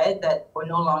people, right, that were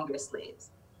no longer slaves.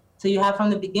 So you have from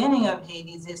the beginning of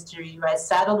Haiti's history, right,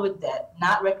 saddled with debt,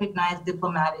 not recognized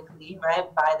diplomatically,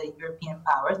 right, by the European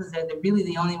powers, because they're really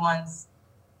the only ones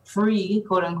free,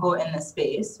 quote unquote, in the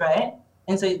space, right?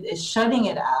 And so it's shutting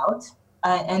it out.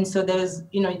 And so there's,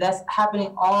 that's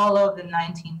happening all of the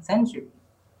 19th century.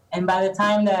 And by the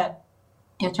time that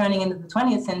you're turning into the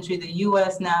 20th century, the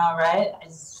U.S. now, right,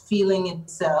 is feeling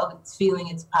itself, it's feeling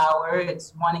its power,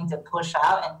 it's wanting to push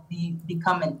out and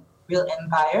become a real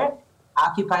empire,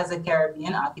 occupies the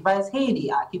Caribbean, occupies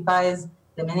Haiti, occupies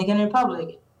Dominican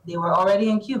Republic. They were already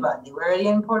in Cuba, they were already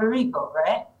in Puerto Rico,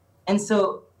 right? And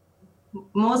so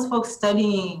most folks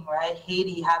studying, right,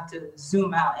 Haiti have to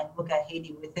zoom out and look at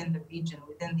Haiti within the region,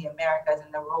 within the Americas,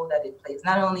 and the role that it plays,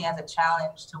 not only as a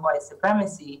challenge to white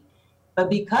supremacy, but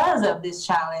because of this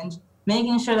challenge,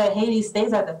 making sure that Haiti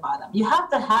stays at the bottom. You have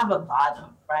to have a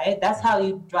bottom, right? That's how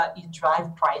you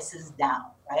drive prices down,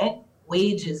 right?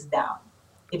 Wages down.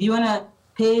 If you want to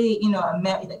pay,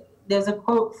 there's a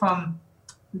quote from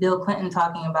Bill Clinton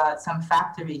talking about some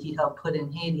factory he helped put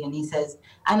in Haiti, and he says,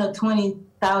 I know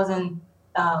 20,000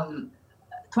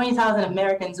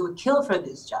 Americans who would kill for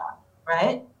this job,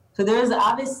 right? So there's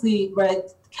obviously, right,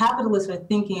 capitalists are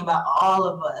thinking about all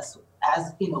of us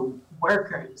as,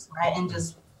 workers, right? And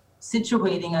just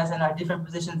situating us in our different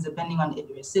positions depending on if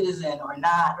you're a citizen or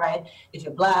not, right? If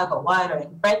you're Black or white, or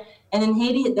right? And in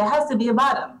Haiti, there has to be a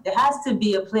bottom. There has to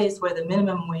be a place where the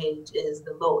minimum wage is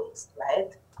the lowest, right?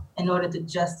 in order to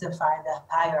justify the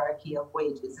hierarchy of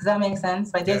wages. Does that make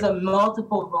sense? Like there's a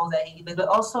multiple roles that Haiti plays, but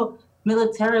also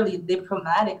militarily,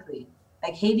 diplomatically.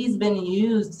 Like Haiti's been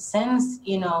used since,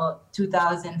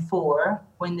 2004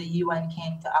 when the UN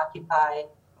came to occupy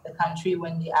the country,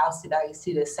 when they ousted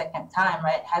Aristide the second time,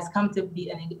 right? Has come to be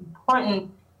an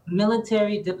important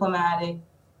military, diplomatic,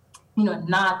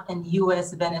 not in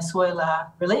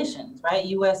U.S.-Venezuela relations, right?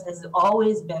 U.S. has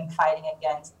always been fighting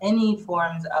against any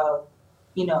forms of,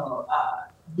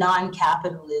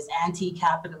 non-capitalist,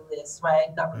 anti-capitalist,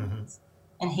 right, governments.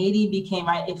 And Haiti became,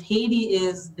 right, if Haiti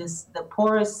is the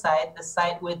poorest site, the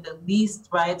site with the least,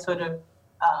 right, sort of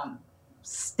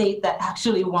state that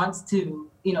actually wants to,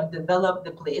 develop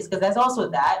the place, because that's also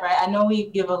that, right? I know we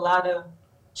give a lot of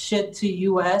shit to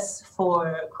U.S.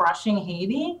 for crushing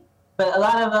Haiti, but a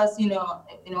lot of us,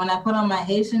 when I put on my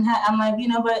Haitian hat, I'm like,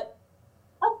 but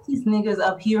fuck these niggas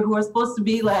up here who are supposed to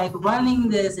be like running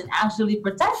this and actually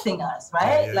protecting us,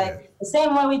 right? The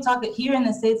same way we talk here in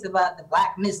the States about the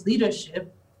Black misleadership,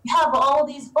 you have all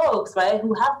these folks, right,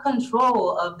 who have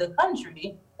control of the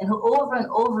country and who over and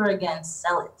over again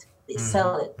sell it. They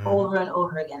sell it over and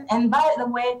over again. And by the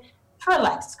way, for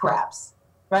like scraps,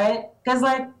 right? Because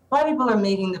like white people are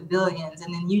making the billions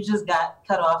and then you just got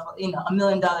cut off, $1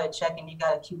 million check and you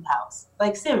got a cute house.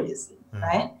 Like seriously,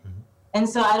 right? And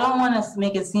so I don't want to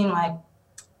make it seem like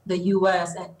the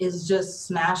U.S. is just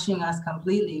smashing us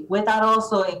completely without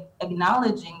also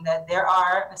acknowledging that there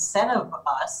are a set of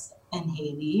us in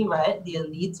Haiti, right? The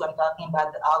elites, I'm talking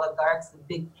about the oligarchs, the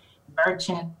big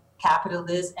merchant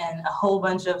capitalists, and a whole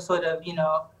bunch of sort of,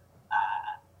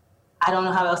 I don't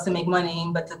know how else to make money,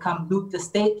 but to come loot the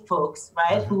state folks,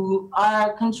 right? Who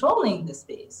are controlling the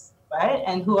space, right?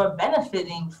 And who are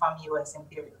benefiting from U.S.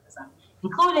 imperialism,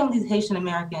 including these Haitian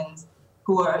Americans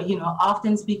who are,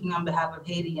 often speaking on behalf of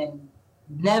Haiti and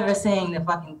never saying the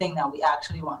fucking thing that we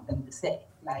actually want them to say,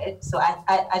 right? So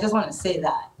I just want to say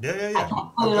that. Yeah. I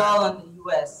can't put it all on the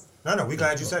U.S. No, we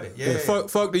glad you said it. Yeah.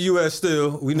 Fuck the U.S.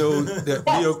 still. We know that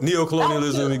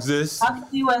neocolonialism exists.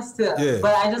 Fuck the U.S. still. Yeah.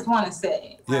 But I just want to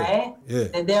say, right,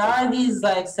 that there are these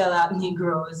like sellout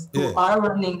Negroes who are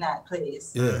running that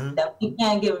place that we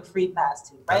can't give a free pass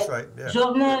to, right? That's right. Yeah.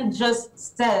 Jovenel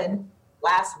just said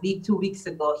last week, 2 weeks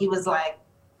ago, he was like,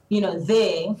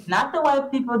 they, not the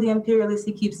white people, the imperialists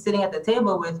he keeps sitting at the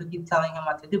table with, who keep telling him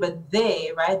what to do, but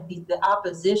they, right, the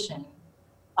opposition,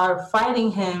 are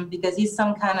fighting him because he's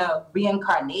some kind of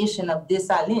reincarnation of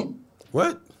Dessalines.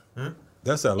 What?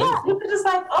 That's how. Yeah, people just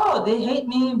like, they hate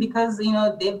me because,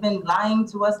 they've been lying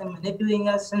to us and manipulating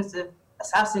us since the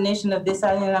assassination of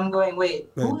Dessalines. And I'm going, wait,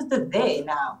 who's the they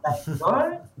now? Like,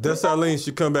 you're? Dessalines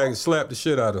should come back and slap the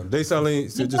shit out of him.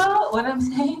 Dessalines should just what I'm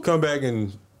saying? come back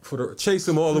and chase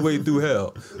him all the way through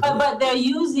hell. But they're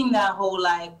using that whole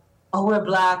like, we're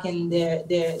black and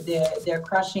they're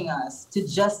crushing us to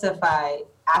justify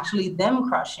actually them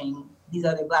crushing these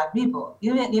other black people.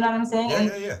 You know what I'm saying?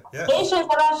 Yeah. Haitians have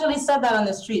actually said that on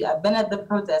the street. I've been at the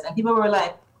protest and people were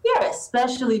like, we are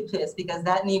especially pissed because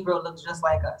that Negro looks just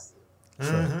like us.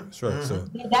 That's right. So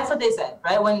that's what they said,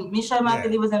 right? When Michel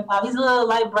Martelly was in power, he's a little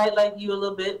light, bright like you a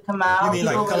little bit, come out. You mean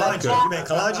like Kalanji? You mean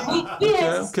Kalanji? We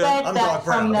expect I'm that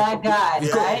from that guy,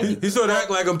 right? he sort of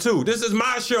act like him too. This is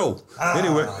my show.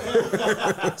 Anyway.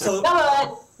 So no,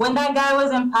 but when that guy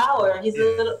was in power, he's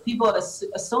a little, people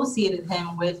associated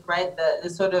him with, right, the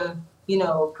sort of,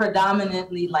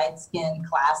 predominantly light-skinned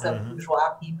class of bourgeois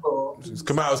people. It's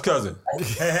Kamal's cousin.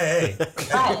 hey.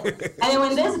 Right. And then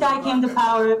when this guy came to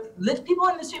power, people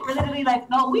in the street were literally like,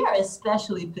 no, we are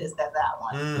especially pissed at that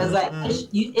one. Because like,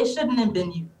 it shouldn't have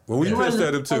been you. Well, we pissed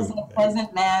at him too.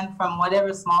 Peasant man from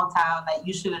whatever small town, like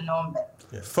you should have known better.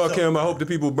 Yeah. Fuck him. I hope the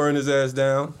people burn his ass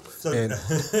down. And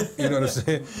you know what I'm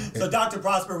saying? So Dr.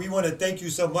 Prosper, we want to thank you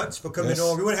so much for coming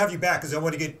on. We want to have you back because I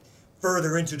want to get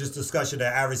further into this discussion of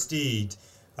Aristide,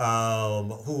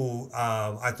 who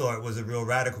I thought was a real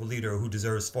radical leader who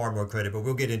deserves far more credit, but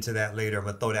we'll get into that later. I'm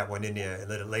going to throw that one in there and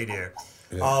let it lay there.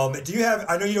 Yeah. Do you have,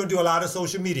 I know you don't do a lot of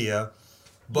social media,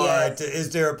 but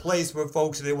is there a place where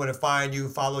folks, if they want to find you,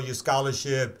 follow your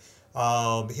scholarship,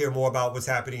 hear more about what's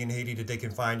happening in Haiti, that they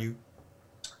can find you?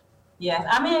 Yes,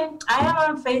 I mean, I am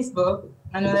on Facebook.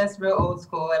 I know that's real old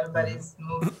school. Everybody's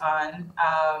moved on.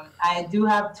 I do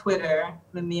have Twitter,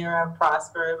 Lamira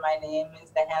Prosper. My name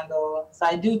is the handle. So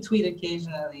I do tweet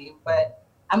occasionally, but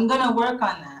I'm going to work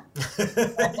on that.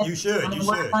 You should. I'm going to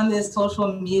work on this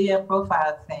social media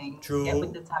profile thing. True. Get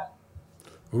with the time.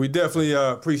 We definitely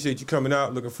appreciate you coming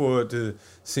out. Looking forward to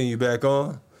seeing you back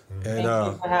on. And,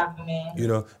 thank you for having me.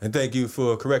 And thank you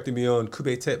for correcting me on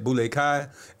Kubetet Bule Kai.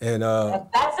 And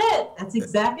that's it. That's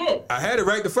exactly it. I had it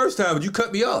right the first time, but you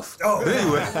cut me off. Oh, But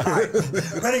anyway. all right.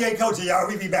 Renegade Culture, y'all.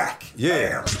 We be back.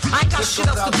 Yeah. Damn. I ain't got shit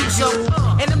else to do, so.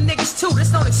 And them niggas too, this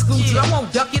don't exclude you. I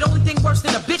won't duck you. The only thing worse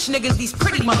than a bitch niggas, these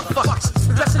pretty motherfuckers.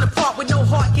 Dressing the part with no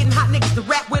heart, getting hot niggas to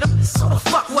rap with them. So the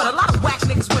fuck what? A lot of whack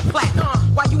niggas went platinum.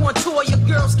 While you on tour, your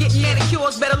girls getting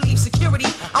manicures, better leave security.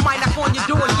 I might knock on your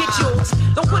door and get yours.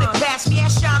 Don't put it past me,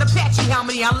 ask Sean Apache how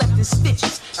many I left in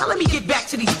stitches. Now let me get back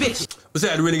to these bitches. What's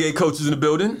that? Renegade Coaches in the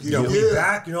building. We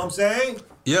back, you know what I'm saying?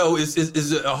 Yo, it's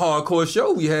a hardcore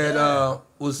show. We had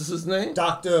what's his name?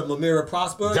 Dr. Mamira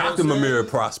Prosper. you know Dr. what I'm saying? Mamira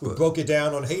Prosper. Broke it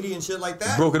down on Haiti and shit like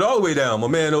that. Broke it all the way down. My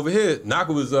man over here,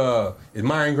 Naka was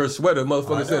admiring her sweater.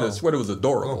 Motherfucker said know. her sweater was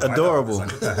adorable. Oh, I know. Adorable. It's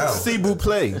like, what the hell? Cebu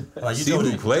play. Like, you S'il told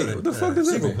vous her- plaît? What the fuck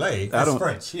does that S'il vous mean? plaît? I That's don't-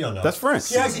 French. He don't know. That's French.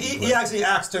 He actually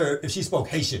asked her if she spoke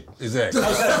Haitian. Exactly.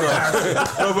 That's kind of embarrassing.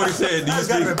 Nobody said, do you That's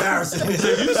kind of speak?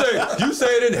 embarrassing. You say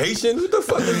it in Haitian? What the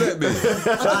fuck does that mean?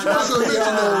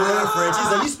 French.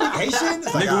 He's like, you speak Haitian?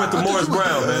 It's like, Nigga went to Morris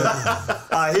Brown, man.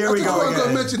 here we I go was gonna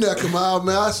again. mention that, Kamal,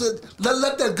 man. I said,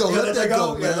 let that go. Yeah, Let that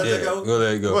go, Yeah, man. let that go. Well,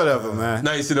 there you go. Whatever, man.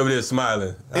 Now you sit over there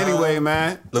smiling, Anyway,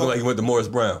 man. looking like you went to Morris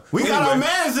Brown. We got our Anyway.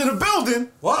 mans in the building.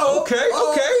 Whoa, Okay,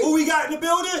 whoa. okay. Who we got in the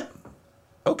building?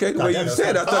 Okay, the way God, you that's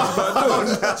said, I thought you about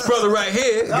doing it. This brother right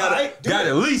here right, do got it.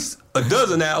 at least a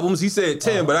dozen albums. He said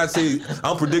 10, but I say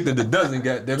I'm predicting the dozen.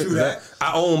 Goddammit, True that.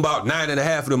 I own about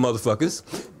 9.5 of them motherfuckers.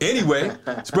 Anyway,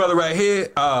 this brother right here,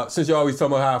 since you always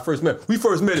talking about how I first met, we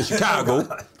first met in Chicago.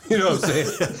 You know what I'm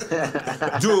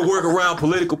saying? Doing work around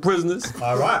political prisoners.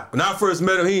 All right. When I first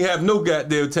met him, he didn't have no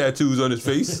goddamn tattoos on his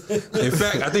face. In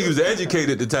fact, I think he was educated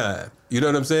at the time. You know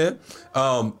what I'm saying?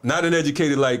 Not an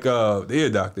educated like the ear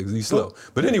doctor, because he's slow.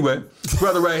 But anyway,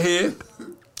 brother right here,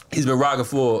 he's been rocking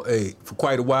for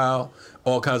quite a while.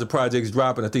 All kinds of projects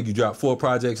dropping. I think you dropped 4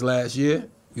 projects last year.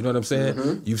 You know what I'm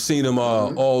saying? You've seen him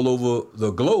all over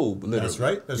the globe, literally. That's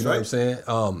right, that's you know right. what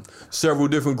I'm saying? Several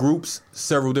different groups,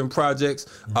 several different projects.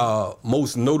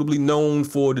 Most notably known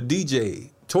for the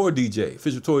tour DJ,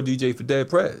 official tour DJ for Dead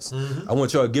Prez. I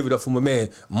want y'all to give it up for my man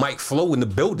Mike Flo in the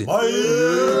building. How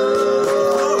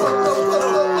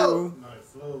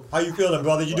you feeling,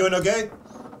 brother? You doing okay?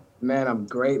 Man, I'm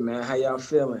great, man. How y'all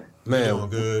feeling? Man, Doing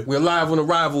good. we're live on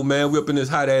arrival, man. We up in this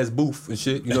hot ass booth and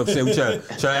shit. You know what I'm saying? We trying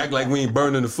to act like we ain't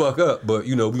burning the fuck up, but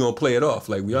you know we gonna play it off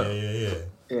like we are. Yeah.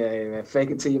 Yeah, man.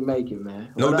 Fake it till you make it,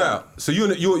 man. No What doubt. up? So you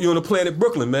on the planet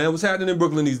Brooklyn, man. What's happening in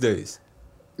Brooklyn these days?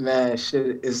 Man,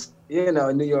 shit is,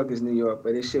 New York is New York,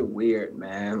 but it's shit weird,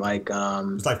 man. Like,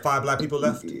 It's like 5 black people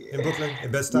left in Brooklyn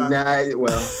in Bed-Stuy. nah,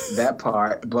 well, that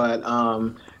part, but, I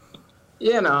mean,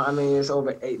 it's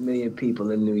over 8 million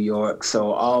people in New York.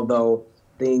 So although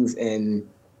things in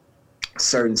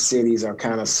certain cities are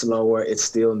kind of slower, it's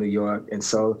still New York. And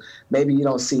so maybe you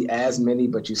don't see as many,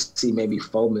 but you see maybe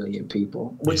 4 million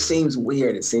people, which seems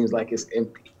weird. It seems like it's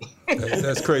empty.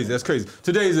 That's crazy. That's crazy.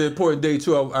 Today's an important day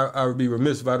too. I would be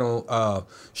remiss if I don't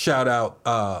shout out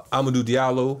Amadou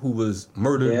Diallo, who was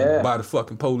murdered by the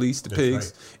fucking police, the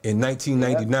pigs, in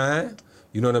 1999.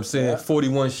 You know what I'm saying?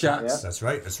 41 shots. That's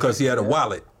right. Because he had a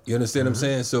wallet. You understand what I'm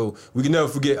saying? So we can never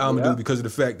forget Amadou because of the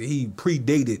fact that he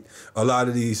predated a lot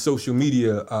of these social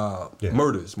media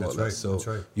murders, more or less. So,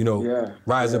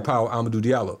 rise in power, Amadou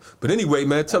Diallo. But anyway,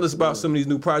 man, tell us about some of these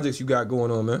new projects you got going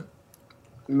on, man.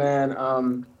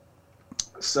 Man,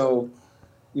 so,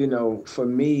 for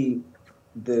me,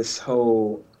 this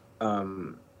whole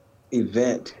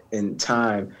event in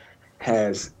time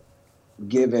has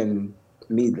given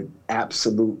me the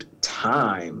absolute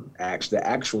time, the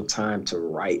actual time to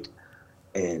write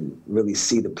and really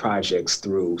see the projects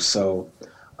through. So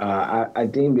I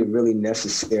deemed it really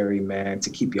necessary, man, to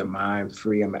keep your mind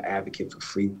free. I'm an advocate for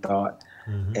free thought.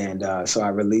 And so I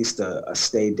released a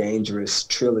Stay Dangerous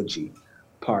trilogy,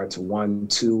 parts 1,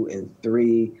 2, and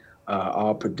 3,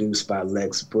 all produced by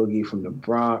Lex Boogie from the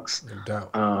Bronx. No doubt.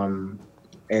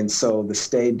 And so the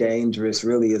Stay Dangerous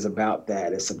really is about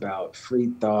that. It's about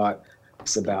free thought.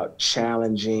 It's about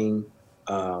challenging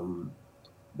the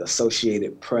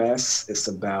Associated Press. It's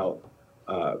about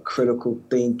critical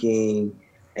thinking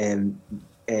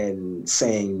and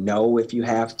saying no if you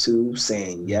have to,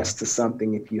 saying yes to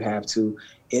something if you have to.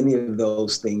 Any of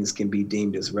those things can be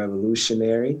deemed as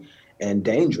revolutionary and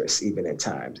dangerous even at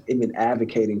times. Even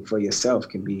advocating for yourself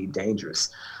can be dangerous.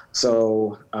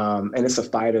 So, and it's a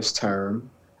fighter's term.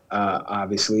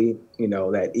 Obviously,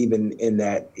 that even in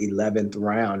that 11th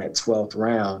round, that 12th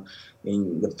round,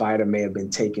 and the fighter may have been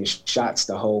taking shots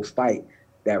the whole fight,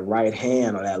 that right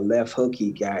hand or that left hook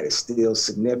he got is still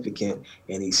significant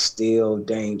and he's still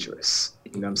dangerous.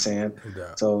 You know what I'm saying? No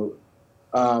doubt. So,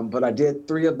 but I did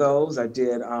 3 of those. I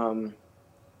did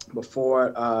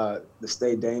before the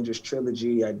Stay Dangerous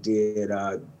trilogy, I did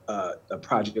a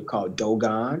project called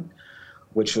Dogon,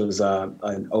 which was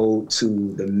an ode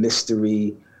to the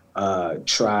mystery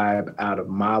tribe out of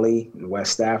Mali in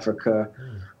West Africa.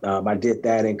 I did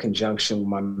that in conjunction with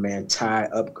my man Ty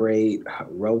Upgrade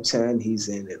Roten. He's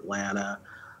in Atlanta.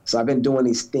 So I've been doing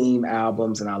these theme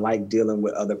albums, and I like dealing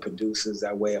with other producers.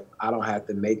 That way I don't have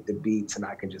to make the beats and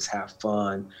I can just have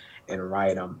fun and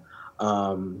write them.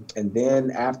 And then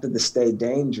after the Stay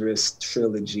Dangerous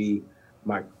trilogy,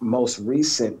 my most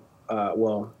recent,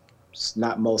 well,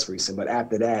 not most recent, but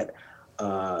after that,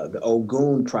 the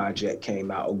Ogun project came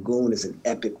out. Ogun is an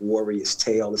epic warrior's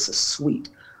tale. It's a suite.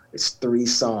 It's 3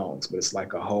 songs, but it's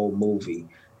like a whole movie.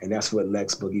 And that's with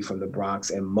Lex Boogie from the Bronx.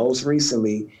 And most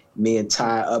recently, me and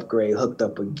Ty Upgrade hooked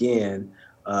up again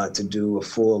to do a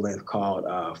full length called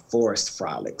Forest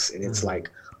Frolics. And it's like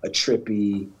a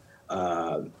trippy,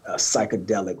 a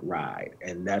psychedelic ride.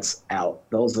 And that's out.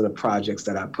 Those are the projects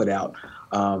that I put out.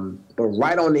 But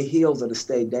right on the heels of the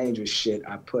Stay Dangerous shit,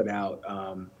 I put out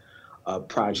a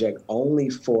project only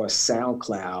for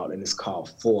SoundCloud, and it's called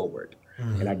Forward.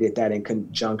 And I did that in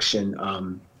conjunction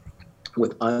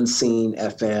with Unseen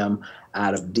FM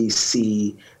out of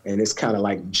DC, and it's kind of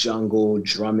like jungle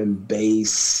drum and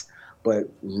bass, but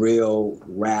real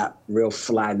rap, real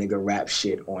fly nigga rap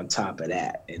shit on top of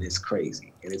that, and it's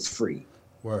crazy and it's free.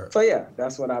 Word. So yeah,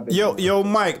 that's what I've been doing. Yo,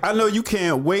 Mike, I know you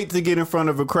can't wait to get in front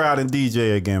of a crowd and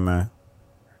DJ again, man.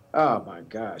 Oh my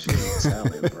gosh, you ain't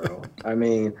telling, bro. I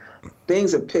mean,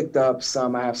 things have picked up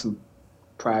some. I have some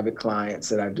private clients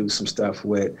that I do some stuff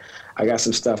with. I got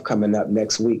some stuff coming up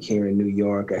next week here in New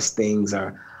York as things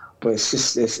are, but it's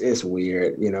just, it's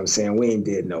weird. You know what I'm saying? We ain't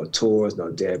did no tours,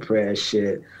 no Dead Prez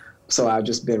shit. So I've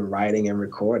just been writing and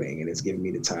recording, and it's giving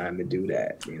me the time to do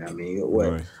that. You know what I mean?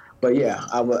 Right. But yeah,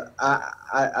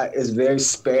 I it's very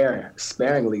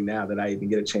sparingly now that I even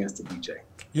get a chance to DJ.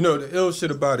 You know, the ill shit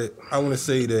about it, I want to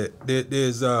say that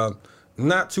there's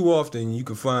not too often you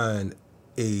can find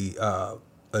a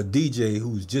DJ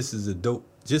who's just as dope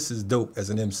as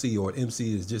an MC, or an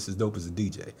MC is just as dope as a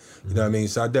DJ. You know what I mean?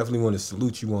 So I definitely want to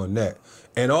salute you on that.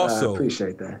 And also, I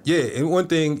appreciate that. Yeah, and one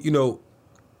thing, you know,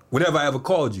 whenever I ever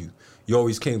called you, you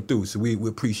always came through. So we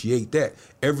appreciate that.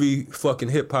 Every fucking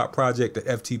hip hop project the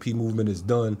FTP movement has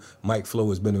done, Mike Flow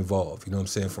has been involved. You know what I'm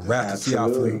saying? From rap to see how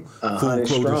food, clothing,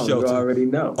 shelter, you already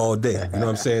know. all day. You know what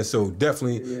I'm saying? So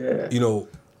definitely, you know,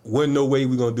 wasn't no way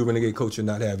we're gonna do Renegade Culture and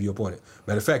not have you up on it.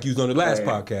 Matter of fact, you was on the last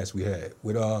podcast we had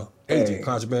with Agent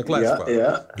Contraband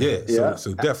Classified. Yeah.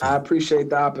 So definitely, I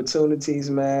appreciate the opportunities,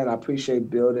 man. I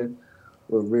appreciate building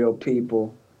with real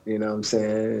people. You know what I'm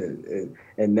saying?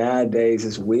 And nowadays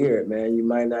it's weird, man. You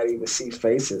might not even see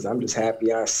faces. I'm just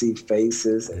happy I see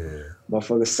faces.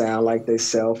 Motherfuckers sound like they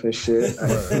self and shit. It's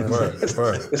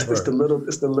the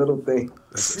little thing.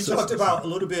 We talked about a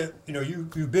little bit. You know,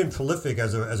 you've been prolific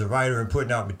as a writer and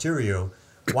putting out material.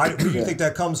 Where do you think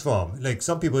that comes from? Like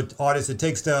some people, artists, it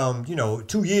takes them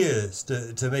 2 years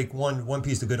to make one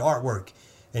piece of good artwork,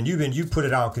 and you put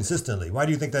it out consistently. Why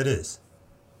do you think that is?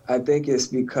 I think it's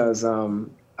because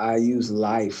I use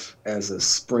life as a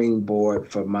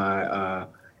springboard for my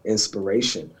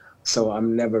inspiration. So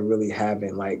I'm never really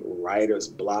having like writer's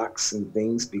blocks and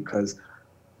things, because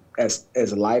as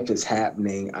life is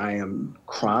happening, I am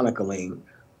chronicling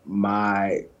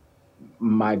my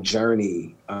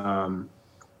journey.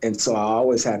 And so I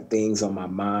always have things on my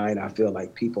mind. I feel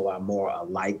like people are more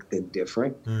alike than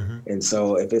different. And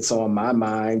so if it's on my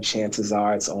mind, chances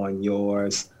are it's on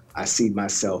yours. I see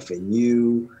myself in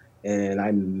you, and I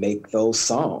make those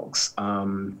songs.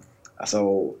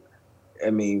 So, I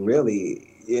mean, really,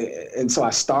 and so I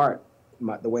start,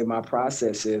 the way my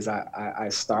process is, I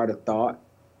start a thought.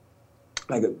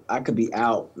 Like I could be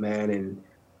out, man,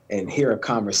 and hear a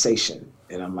conversation,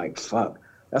 and I'm like, fuck,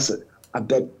 I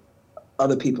bet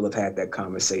other people have had that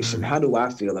conversation. How do I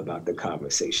feel about the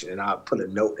conversation? And I'll put a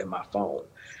note in my phone.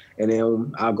 And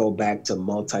then I'll go back to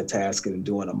multitasking and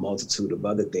doing a multitude of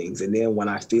other things. And then when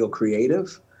I feel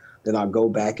creative, then I'll go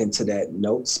back into that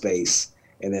note space,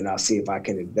 and then I'll see if I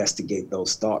can investigate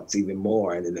those thoughts even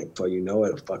more. And then before you know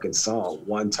it, a fucking song.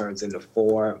 1 turns into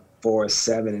 4, 4 is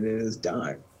 7, and then it's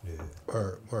done.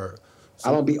 Word. So,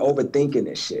 I don't be overthinking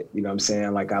this shit. You know what I'm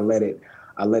saying? Like I let it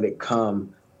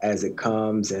come as it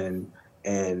comes, and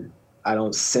I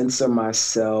don't censor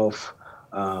myself.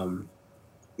 And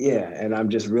I'm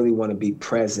just really want to be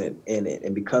present in it.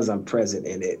 And because I'm present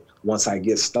in it, once I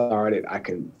get started, I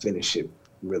can finish it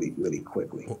really, really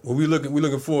quickly. Well, we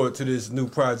looking forward to this new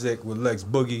project with Lex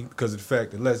Boogie because of the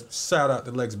fact that shout out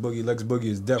to Lex Boogie. Lex Boogie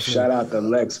is definitely Shout out to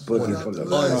Lex Boogie from the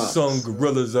unsung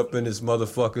gorillas up in this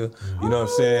motherfucker. You know what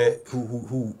I'm saying?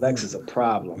 Who Lex is a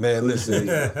problem. Man,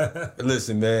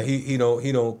 listen, man. He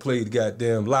don't play the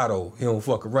goddamn lotto. He don't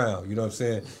fuck around. You know what I'm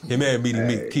saying? Him and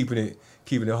Meaty keeping it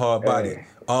hard body.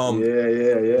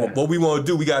 Yeah. What we want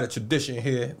to do? We got a tradition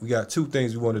here. We got two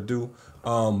things we want to do.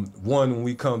 One, when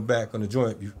we come back on the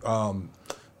joint,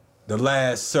 the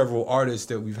last several artists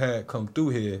that we've had come through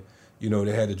here, you know,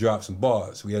 they had to drop some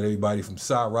bars. We had everybody from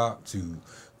Cyrock to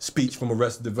Speech from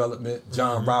Arrested Development,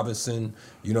 John Robinson,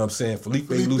 you know what I'm saying, Felipe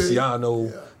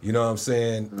Luciano, you know what I'm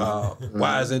saying,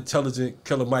 Wise, Intelligent,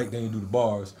 Killer Mike, they didn't do the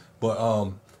bars.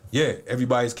 But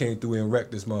everybody's came through and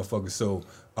wrecked this motherfucker. So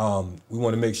we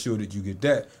want to make sure that you get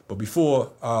that. But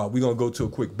before, we're going to go to a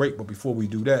quick break. But before we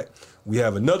do that, we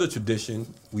have another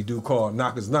tradition we do called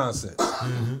Knockers Nonsense.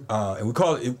 And we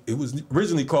call it was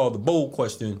originally called the bold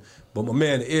question, but my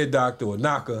man, the ear doctor or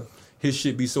Knocker, his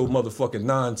shit be so motherfucking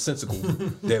nonsensical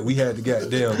that we had to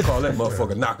goddamn call that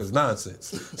motherfucker Knockers Nonsense.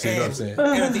 So you know what I'm saying?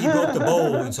 And I think he broke the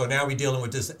bowl, and so now we're dealing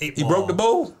with this 8 ball. He broke the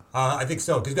bowl? I think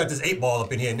so, because he's got this 8 ball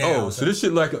up in here now. Oh, so this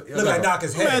shit like a... Look like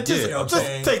Knocker's head. Man, just, you know what I'm just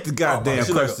saying? take the goddamn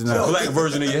question like out. a black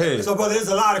version of your head. So, brother, there's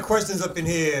a lot of questions up in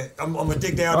here. I'm going to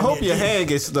dig down. I hope your head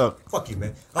gets stuck. Fuck you,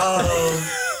 man.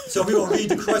 So we're going to read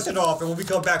the question off, and when we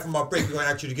come back from our break, we're going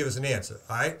to ask you to give us an answer,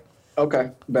 all right?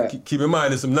 Okay, back. Keep in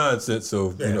mind there's some nonsense,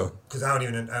 so, you know. Because I don't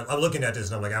even... I'm looking at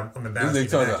this, and I'm like, I'm embarrassed. They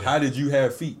talking about, how did you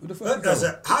have feet? What the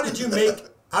fuck? How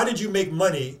did you make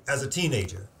money as a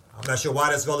teenager? I'm not sure why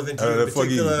that's relevant to you in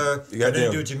particular. Got nothing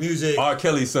to do with your music. R.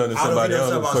 Kelly's son or somebody. I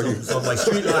don't know if some like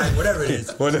Street Life, whatever it is.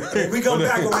 When we come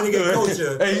back on Renegade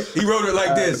Culture. Hey, he wrote it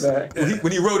like this.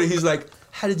 When he wrote it, he's like,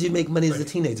 how did you make money as a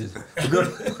teenager? We're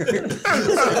good. We're good. So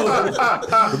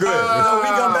we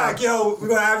come back, yo. We're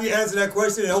going to have you answer that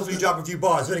question and hopefully drop a few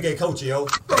bars. Renegade Culture, yo.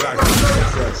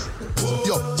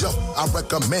 Yo, I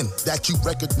recommend that you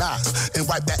recognize and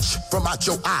wipe that shit from out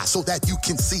your eyes so that you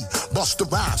can see. Bust the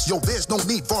rhymes. Yo, there's no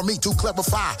need for me to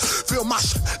clarify. Feel my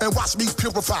shit and watch me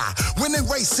purify. Winning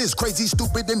races, crazy,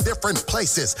 stupid in different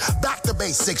places. Back to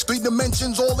basics, 3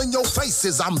 dimensions all in your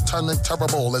faces. I'm turning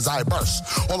terrible as I burst.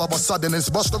 All of a sudden, it's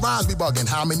Bust the Rhymes be bugging.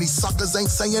 How many suckers ain't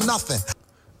saying nothing?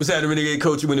 What's happening, Renegade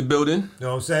Culture in the building? You know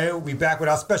what I'm saying? We back with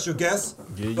our special guest,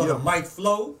 brother Mike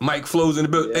Flow. Mike Flow's in the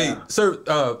building. Hey, sir,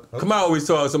 come on, always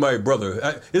call somebody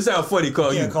brother. It sounds funny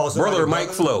calling you brother Mike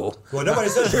Flow. Well, nobody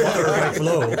says brother Mike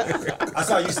Flow. I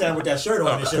saw you stand with that shirt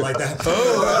on and shit like that. I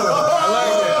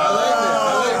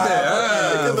like that.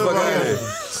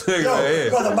 Yo,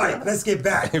 brother Mike, let's get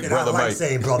back. And I like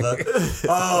saying brother.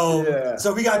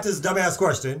 So we got this dumbass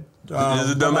question. This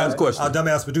is a dumbass question. Our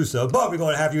dumbass producer, but we're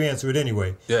going to have you answer it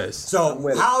anyway. Yes.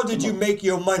 So how did you make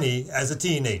your money as a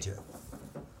teenager?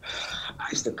 I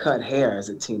used to cut hair as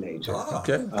a teenager. Oh,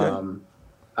 okay.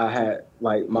 I had,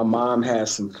 like, my mom had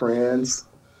some friends,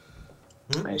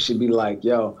 and she'd be like,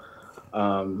 yo,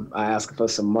 I asked her for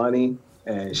some money,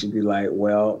 and she'd be like,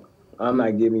 well, I'm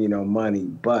not giving you no money,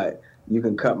 but you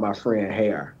can cut my friend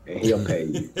hair and he'll pay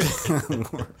you.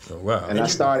 Oh, wow. And I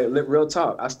started, real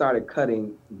talk, I started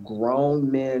cutting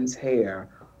grown men's hair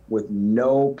with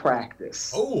no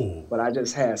practice. Oh. But I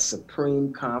just had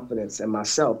supreme confidence in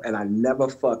myself, and I never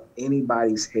fucked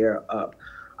anybody's hair up.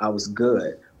 I was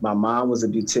good. My mom was a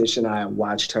beautician. I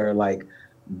watched her like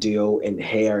deal in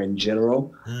hair in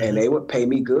general, and they would pay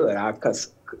me good. I cut,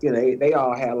 you know, they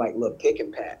all had like little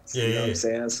picking pads. You know what I'm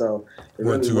saying? So it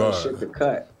really was shit to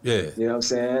cut. Yeah. You know what I'm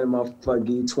saying? Motherfucker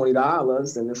give you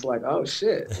 $20, and it's like, oh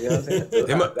shit. You know what I'm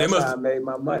saying? That's how I made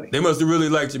my money. They must have really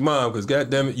liked your mom, because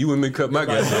goddamn it, you and me cut my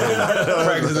goddamn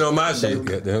practicing on my shit.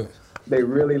 Goddamn. They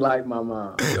really liked my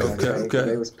mom. Okay.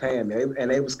 They was paying me,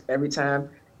 and they was every time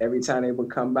they would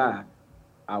come by,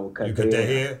 I would cut their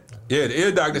hair. Yeah, the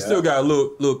ear doctor still got a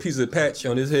little piece of patch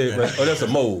on his head. Right? Oh, that's a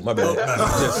mole. My bad.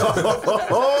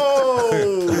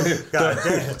 God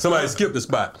damn. Somebody skipped the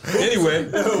spot.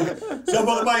 Anyway. So,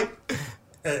 Brother Mike.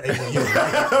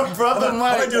 Brother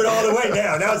Mike. I'm going to do it all the way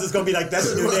now. Now it's just going to be like,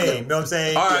 that's your name. You know what I'm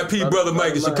saying? R.I.P. Brother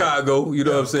Mike in Chicago. You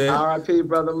know what I'm saying? R.I.P.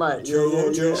 Brother Mike.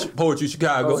 True. Poetry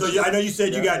Chicago. So I know you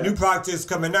said you got new projects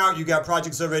coming out. You got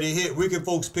projects already hit. Where can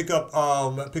folks pick up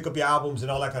your albums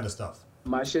and all that kind of stuff?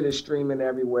 My shit is streaming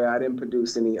everywhere. I didn't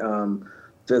produce any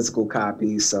physical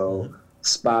copies, so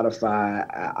Spotify,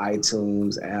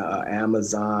 iTunes,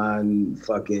 Amazon,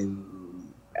 fucking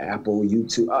Apple,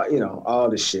 YouTube, you know, all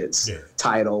the shits. Yeah.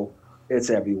 Tidal, it's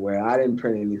everywhere. I didn't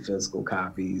print any physical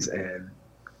copies, and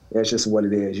that's just what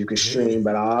it is. You can stream,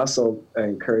 but I also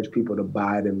encourage people to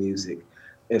buy the music,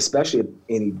 especially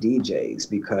any DJs,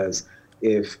 because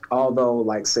although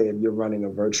like say if you're running a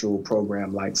virtual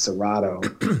program like Serato,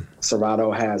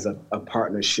 Serato has a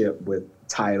partnership with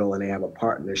Tidal and they have a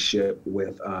partnership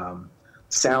with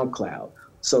SoundCloud.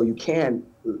 So you can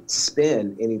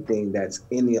spend anything that's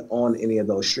on any of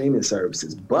those streaming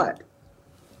services. But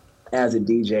as a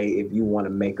DJ, if you want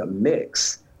to make a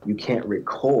mix, you can't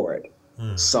record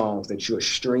songs that you're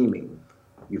streaming.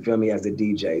 You feel me, as a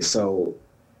DJ. So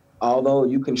although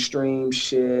you can stream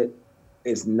shit,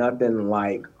 it's nothing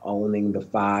like owning the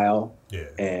file. Yeah.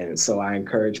 And so I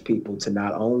encourage people to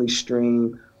not only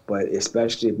stream, but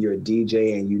especially if you're a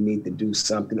DJ and you need to do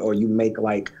something, or you make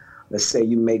like, let's say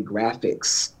you make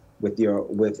graphics with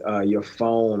your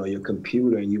phone or your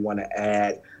computer and you want to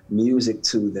add music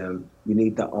to them, you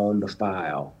need to own the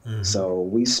file. So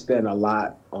we spend a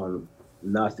lot on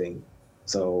nothing.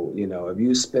 So, you know, if you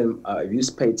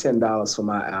pay $10 for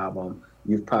my album,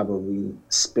 you've probably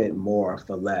spent more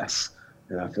for less.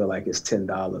 And I feel like it's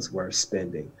 $10 worth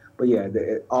spending. But yeah,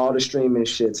 all the streaming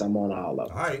shits, I'm on all of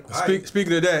them. All right.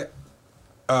 Speaking of that,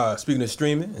 speaking of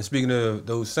streaming and speaking of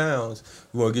those sounds,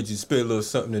 we want to get you to spit a little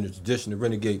something in the tradition of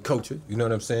renegade culture. You know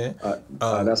what I'm saying?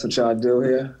 That's what y'all do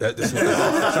here? That's how we do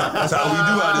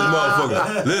out this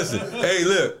motherfucker. Listen, hey,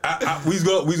 look,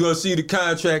 we gonna see the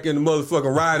contract and the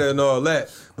motherfucking rider and all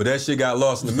that, but that shit got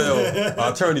lost in the mail.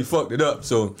 Our attorney fucked it up,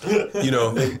 so, you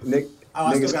know.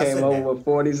 Niggas came over with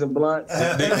 40s and blunts.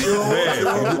 I'm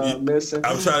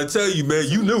trying to tell you, man,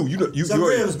 you knew. Some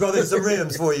rims, brother, some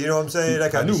rims for you. You know what I'm saying?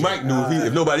 That kind I knew Mike knew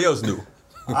if nobody else knew.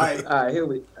 All right.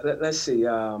 Let's see.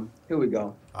 Here we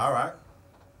go. All right.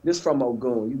 This from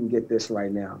Ogun. You can get this right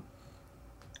now.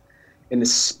 In the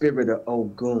spirit of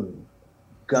Ogun,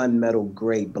 gunmetal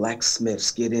gray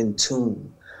blacksmiths get in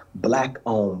tune. Black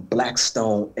owned,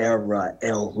 Blackstone era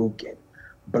El Rukin.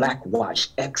 Black watch,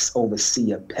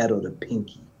 ex-overseer, pedal to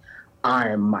pinky.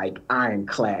 Iron Mike,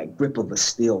 ironclad, grip of a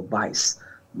steel vice.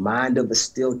 Mind of a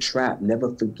steel trap,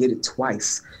 never forget it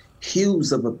twice.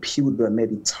 Hues of a pewter,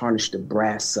 maybe tarnish the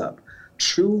brass up.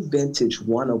 True vintage,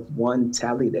 one of one,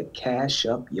 tally the cash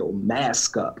up, your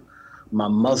mask up. My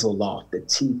muzzle off, the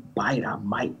teeth bite, I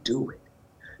might do it.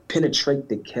 Penetrate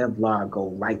the Kevlar,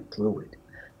 go right through it.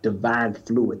 Divine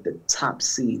fluid, the top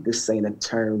seed, this ain't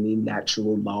attorney,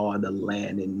 natural law of the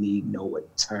land and need no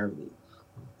attorney.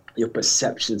 Your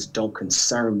perceptions don't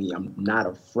concern me, I'm not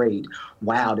afraid.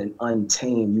 Wild and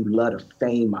untamed, you love the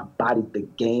fame. I bodied the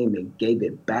game and gave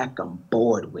it back, I'm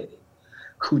bored with it.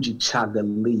 Kuji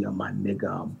Chagalia, my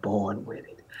nigga, I'm born with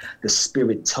it. The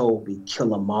spirit told me, kill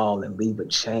them all and leave a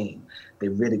chain. They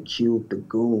ridiculed the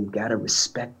goon, gotta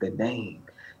respect the name.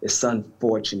 It's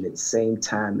unfortunate, same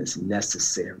time as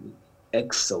necessary.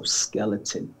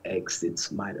 Exoskeleton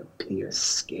exits might appear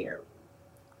scary.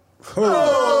 Goons in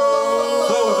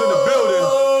the building.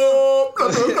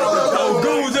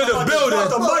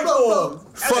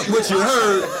 Fuck what you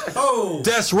heard.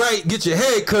 That's right. Get your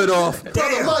head cut off.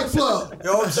 Brother Mike Flow.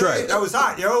 Yo, that's right. That was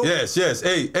hot, yo. Yes.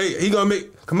 Hey, he gonna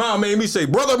make. Come on, man. Me say,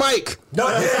 Brother Mike. No,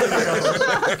 He's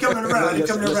coming around.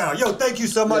 Yo, thank you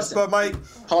so much, Brother Mike.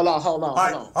 Hold on.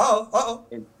 Right.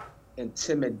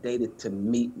 Intimidated to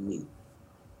meet me.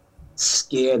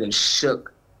 Scared and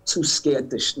shook. Too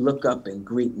scared to look up and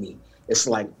greet me. It's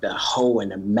like the hoe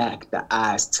and the Mac, the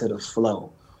eyes to the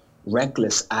flow.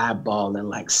 Reckless eyeballing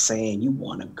like saying you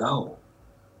wanna go.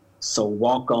 So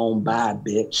walk on by,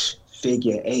 bitch,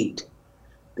 figure 8.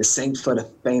 This ain't for the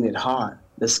faint at heart,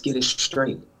 let's get it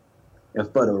straight. And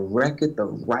for the record, the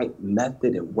right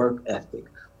method and work ethic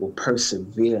will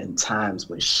persevere in times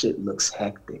when shit looks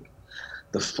hectic.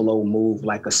 The flow move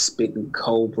like a spitting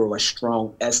cobra, a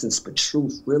strong essence, but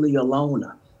truth really a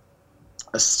loner.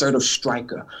 Assertive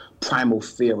striker, primal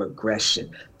fear,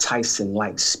 aggression.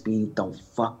 Tyson-like speed, don't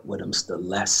fuck with him's the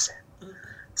lesson.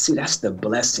 See, that's the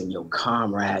blessing, your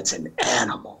comrade's an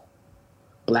animal.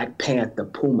 Black Panther,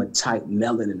 Puma type,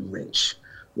 melanin rich.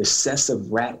 Recessive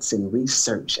rats in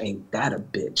research, ain't that a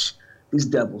bitch? These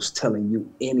devils telling you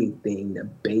anything to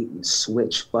bait and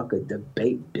switch. Fuck a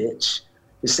debate, bitch.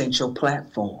 This ain't your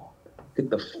platform. Get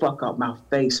the fuck out my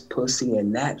face, pussy,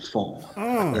 in that form.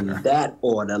 In that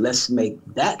order, let's make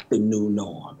that the new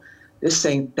norm. This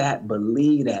ain't that,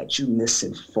 believe that, you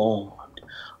misinformed.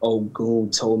 Old goon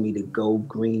told me to go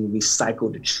green,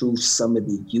 recycle the truth, some of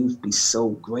the youth be so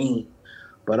green.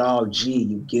 But all G,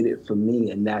 you get it from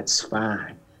me and that's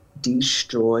fine.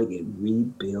 Destroy and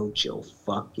rebuild your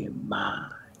fucking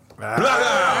mind.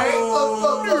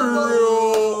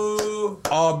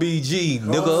 RBG,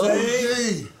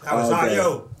 nigga. That was hot,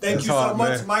 yo. Thank you so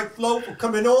much, man. Mike Flow, for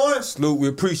coming on. Salute, we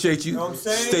appreciate you. You know what I'm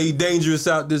saying? Stay dangerous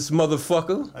out this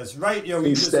motherfucker. That's right, yo. We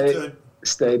listen to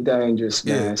Stay dangerous,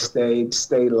 man. Yeah.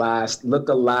 Stay live. Look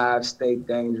alive. Stay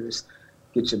dangerous.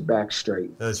 Get your back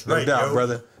straight. That's No right, doubt, yo.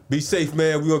 brother. Be safe,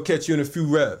 man. We're going to catch you in a few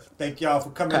reps. Thank y'all for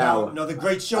coming Power. out. Another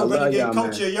great I show, love Renegade y'all,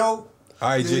 Culture, man. yo. All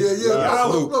right, G. Yeah.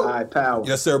 Salute. All right, power.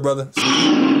 Yes, sir, brother.